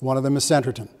 One of them is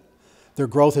Centerton. Their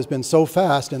growth has been so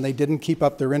fast, and they didn't keep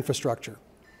up their infrastructure.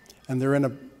 And they're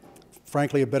in,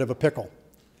 frankly, a bit of a pickle.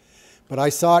 But I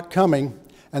saw it coming,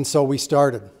 and so we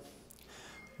started.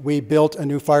 We built a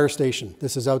new fire station.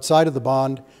 This is outside of the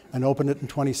bond, and opened it in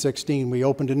 2016. We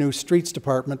opened a new streets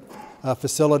department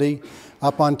facility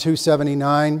up on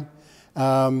 279,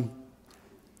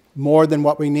 more than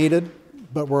what we needed,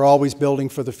 but we're always building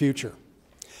for the future.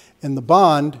 In the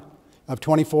bond of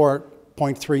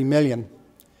 $24.3 million,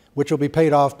 which will be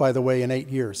paid off, by the way, in 8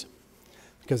 years,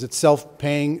 because it's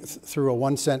self-paying through a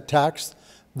 1-cent tax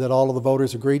that all of the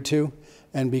voters agreed to,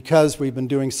 and because we've been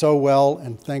doing so well,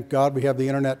 and thank God we have the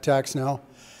internet tax now,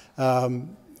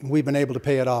 we've been able to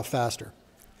pay it off faster.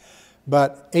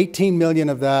 But $18 million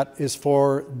of that is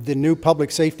for the new public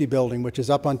safety building, which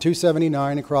is up on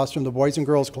 279 across from the Boys and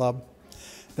Girls Club.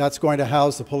 That's going to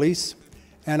house the police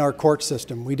and our court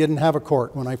system. We didn't have a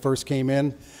court when I first came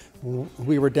in.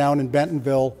 We were down in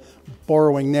Bentonville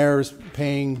borrowing theirs,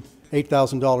 paying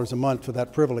 $8,000 a month for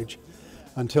that privilege,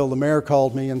 until the mayor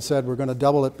called me and said, we're going to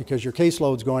double it because your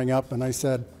caseload's going up. And I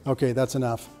said, okay, that's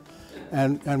enough.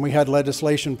 And we had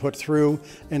legislation put through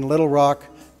in Little Rock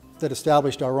that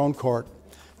established our own court.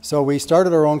 So we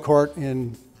started our own court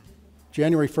in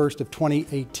January 1st of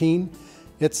 2018.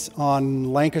 It's on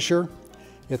Lancashire.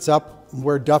 It's up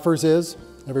where Duffers is.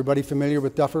 Everybody familiar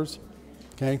with Duffers?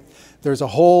 Okay. There's a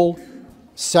whole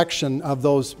section of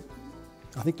those,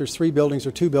 I think there's 3 buildings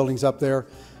or 2 buildings up there,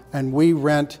 and we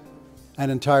rent an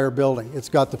entire building. It's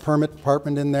got the permit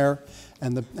department in there,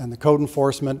 and the code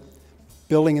enforcement,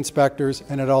 building inspectors,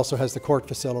 and it also has the court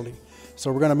facility.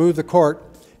 So we're going to move the court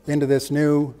into this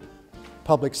new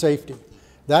public safety.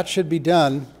 That should be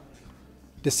done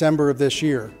December of this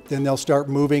year. Then they'll start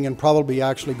moving and probably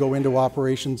actually go into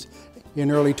operations in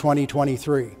early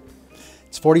 2023.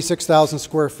 It's 46,000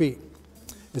 square feet.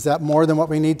 Is that more than what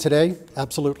we need today?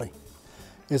 Absolutely.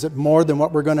 Is it more than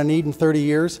what we're going to need in 30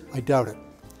 years? I doubt it.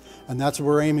 And that's what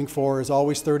we're aiming for, is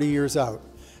always 30 years out.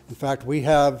 In fact, we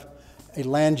have a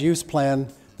land use plan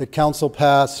that council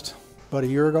passed about a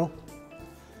year ago.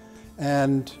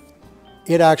 And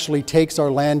it actually takes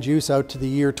our land use out to the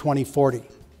year 2040.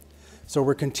 So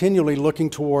we're continually looking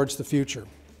towards the future.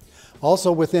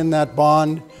 Also within that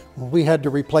bond, we had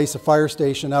to replace a fire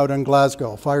station out in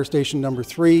Glasgow, fire station number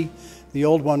 3. The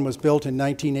old one was built in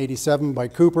 1987 by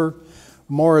Cooper,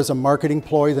 more as a marketing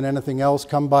ploy than anything else.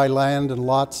 Come buy land and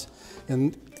lots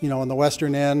in the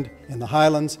western end, in the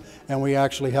Highlands, and we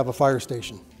actually have a fire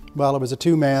station. Well, it was a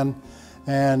 2-man,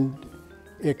 and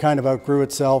it kind of outgrew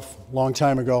itself a long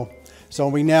time ago. So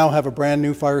we now have a brand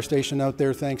new fire station out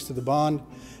there thanks to the bond.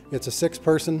 It's a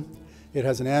 6-person. It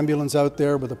has an ambulance out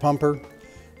there with a pumper.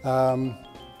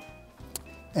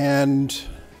 And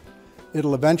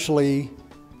it'll eventually,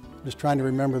 just trying to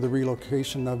remember the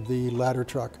relocation of the ladder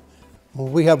truck. Well,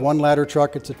 we have one ladder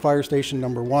truck. It's at fire station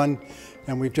number 1.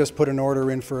 And we've just put an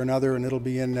order in for another, and it'll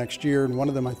be in next year. And one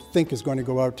of them, I think, is going to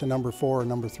go out to number 4 or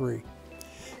number 3.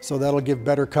 So that'll give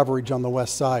better coverage on the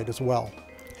west side as well.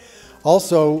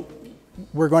 Also,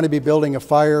 we're going to be building a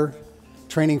fire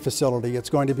training facility. It's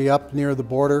going to be up near the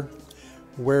border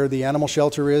where the animal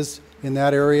shelter is in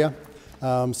that area.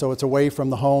 So it's away from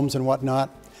the homes and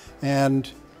whatnot. And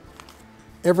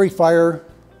every firefighter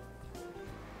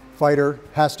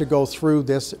has to go through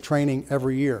this training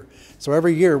every year. So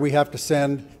every year we have to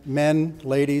send men,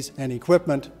 ladies, and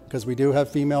equipment, because we do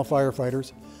have female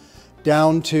firefighters,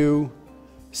 down to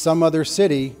some other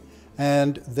city,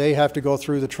 and they have to go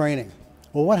through the training.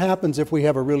 Well, what happens if we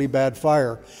have a really bad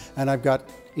fire and I've got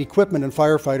equipment and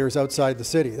firefighters outside the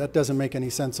city? That doesn't make any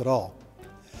sense at all.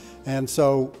 And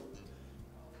so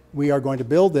we are going to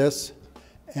build this,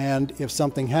 and if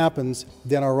something happens,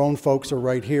 then our own folks are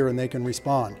right here and they can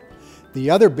respond. The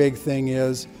other big thing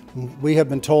is we have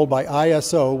been told by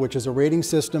ISO, which is a rating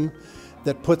system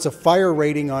that puts a fire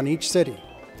rating on each city.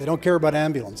 They don't care about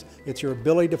ambulance. It's your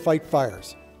ability to fight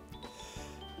fires.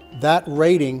 That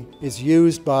rating is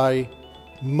used by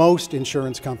most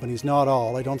insurance companies, not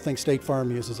all. I don't think State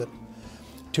Farm uses it,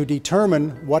 to determine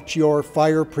what your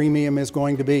fire premium is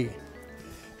going to be.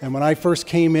 And when I first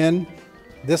came in,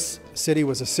 this city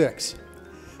was a 6.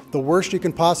 The worst you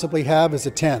can possibly have is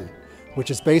a 10, which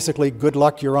is basically good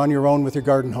luck, you're on your own with your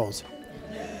garden hose.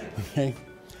 Okay?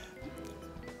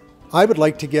 I would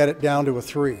like to get it down to a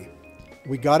 3.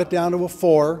 We got it down to a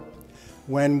 4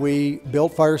 when we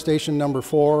built fire station number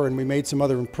 4, and we made some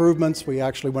other improvements. We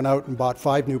actually went out and bought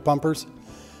 5 new pumpers.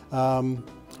 And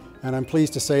I'm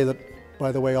pleased to say that,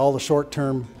 by the way, all the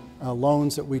short-term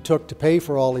loans that we took to pay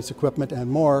for all this equipment and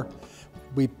more,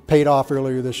 we paid off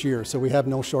earlier this year. So we have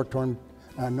no short-term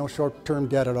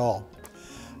debt at all.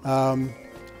 Trying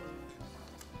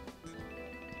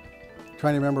to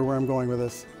remember where I'm going with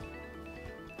this.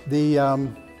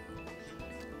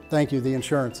 Thank you, the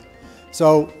insurance.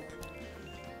 So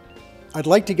I'd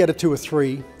like to get it to a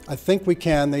 3. I think we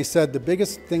can. They said the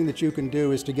biggest thing that you can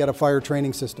do is to get a fire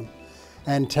training system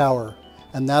and tower,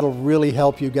 and that'll really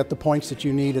help you get the points that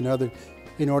you need in order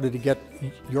to get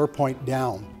your point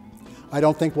down. I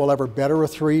don't think we'll ever better a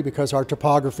 3 because our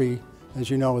topography, as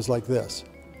you know, is like this.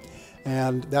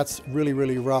 And that's really,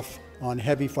 really rough on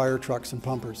heavy fire trucks and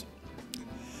pumpers.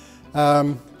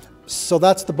 So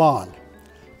that's the bond.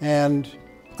 And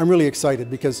I'm really excited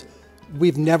because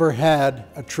we've never had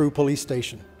a true police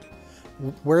station.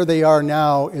 Where they are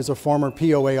now is a former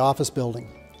POA office building.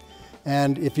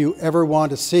 And if you ever want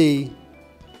to see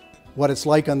what it's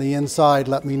like on the inside,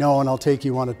 let me know and I'll take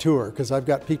you on a tour, because I've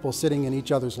got people sitting in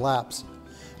each other's laps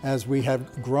as we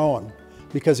have grown.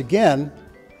 Because again,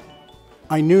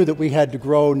 I knew that we had to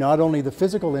grow not only the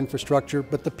physical infrastructure,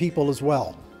 but the people as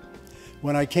well.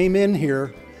 When I came in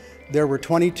here, there were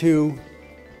 22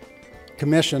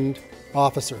 commissioned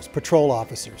officers, patrol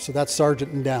officers, so that's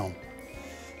sergeant and down.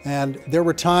 And there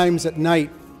were times at night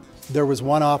there was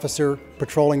one officer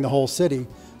patrolling the whole city.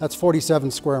 That's 47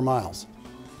 square miles.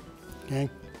 Okay?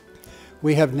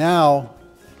 We have now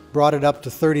brought it up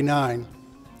to 39,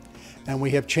 and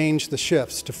we have changed the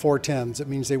shifts to 410s. It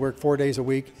means they work 4 days a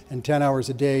week and 10 hours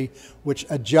a day, which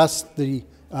adjusts the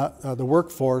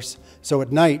workforce. So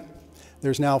at night,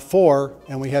 there's now 4,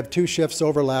 and we have 2 shifts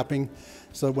overlapping.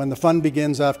 So when the fun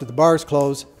begins after the bars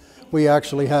close, we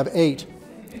actually have 8.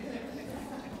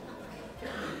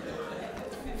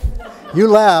 You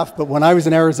laugh, but when I was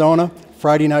in Arizona,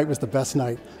 Friday night was the best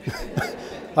night.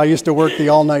 I used to work the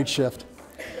all-night shift.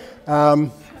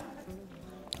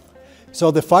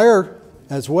 So the fire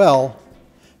as well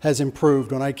has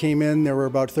improved. When I came in, there were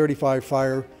about 35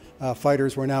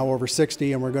 firefighters. We're now over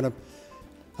 60, and we're going to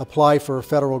apply for a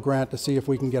federal grant to see if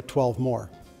we can get 12 more.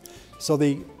 So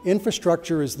the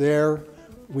infrastructure is there.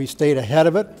 We stayed ahead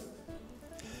of it.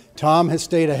 Tom has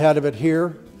stayed ahead of it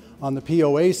here on the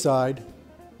POA side,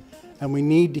 and we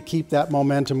need to keep that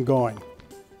momentum going.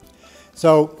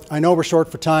 So I know we're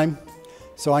short for time,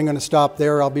 so I'm going to stop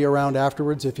there. I'll be around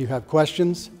afterwards if you have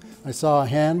questions. I saw a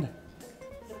hand.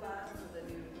 The bottom of the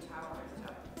new tower and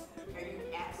stuff, are you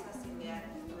accessing that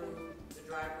through the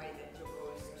driveway that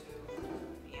goes to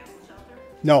the animal shelter?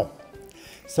 No.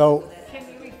 So Can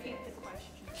you repeat the question?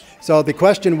 So the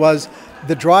question was,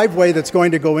 the driveway that's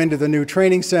going to go into the new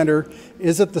training center,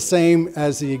 is it the same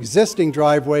as the existing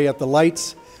driveway at the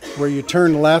lights where you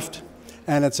turn left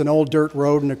and it's an old dirt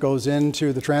road and it goes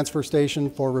into the transfer station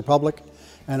for Republic,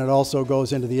 and it also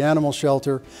goes into the animal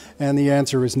shelter? And the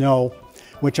answer is no,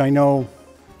 which I know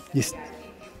you...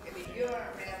 I mean, you don't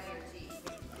rattle your teeth.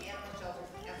 The animal shelter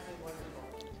is absolutely wonderful.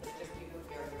 It's just people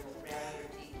here who will rattle your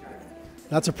teeth driving.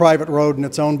 That's a private road and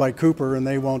it's owned by Cooper, and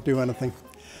they won't do anything.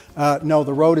 No,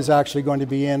 the road is actually going to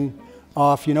be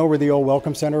off, you know where the old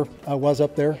Welcome Center was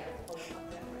up there?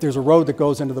 There's a road that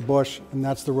goes into the bush, and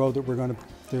that's the road that we're going to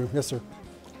do. Yes, sir.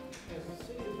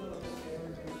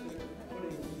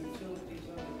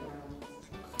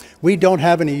 We don't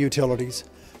have any utilities.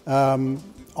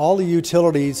 All the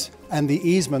utilities and the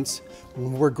easements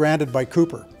were granted by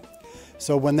Cooper.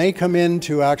 So when they come in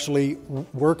to actually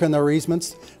work on their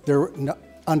easements, they're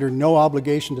under no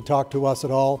obligation to talk to us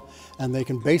at all, and they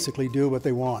can basically do what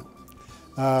they want.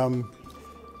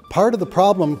 Part of the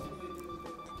problem,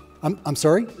 I'm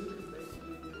sorry?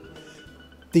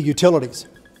 The utilities,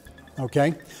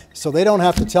 okay? So they don't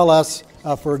have to tell us,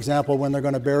 for example, when they're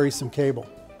going to bury some cable.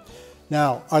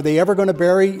 Now, are they ever going to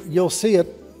bury? You'll see it.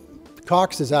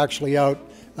 Cox is actually out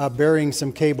burying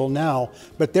some cable now,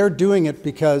 but they're doing it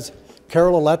because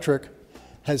Carroll Electric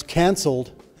has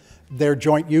canceled their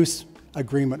joint use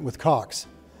agreement with Cox.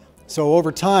 So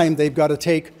over time, they've got to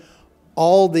take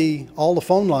all the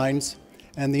phone lines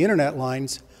and the internet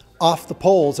lines off the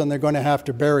poles, and they're going to have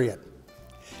to bury it.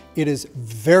 It is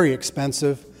very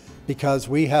expensive because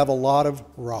we have a lot of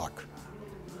rock.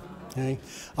 Okay?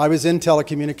 I was in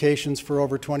telecommunications for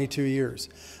over 22 years.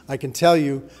 I can tell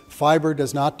you, fiber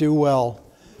does not do well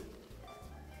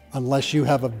unless you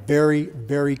have a very,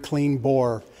 very clean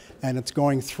bore and it's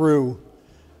going through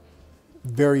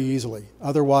very easily.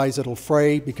 Otherwise, it'll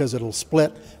fray because it'll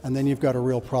split, and then you've got a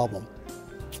real problem.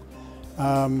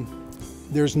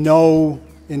 There's no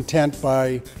intent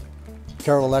by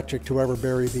Carroll Electric to ever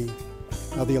bury the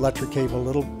electric cable.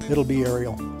 It'll be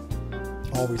aerial,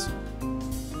 always.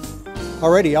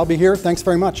 Alrighty, I'll be here. Thanks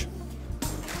very much.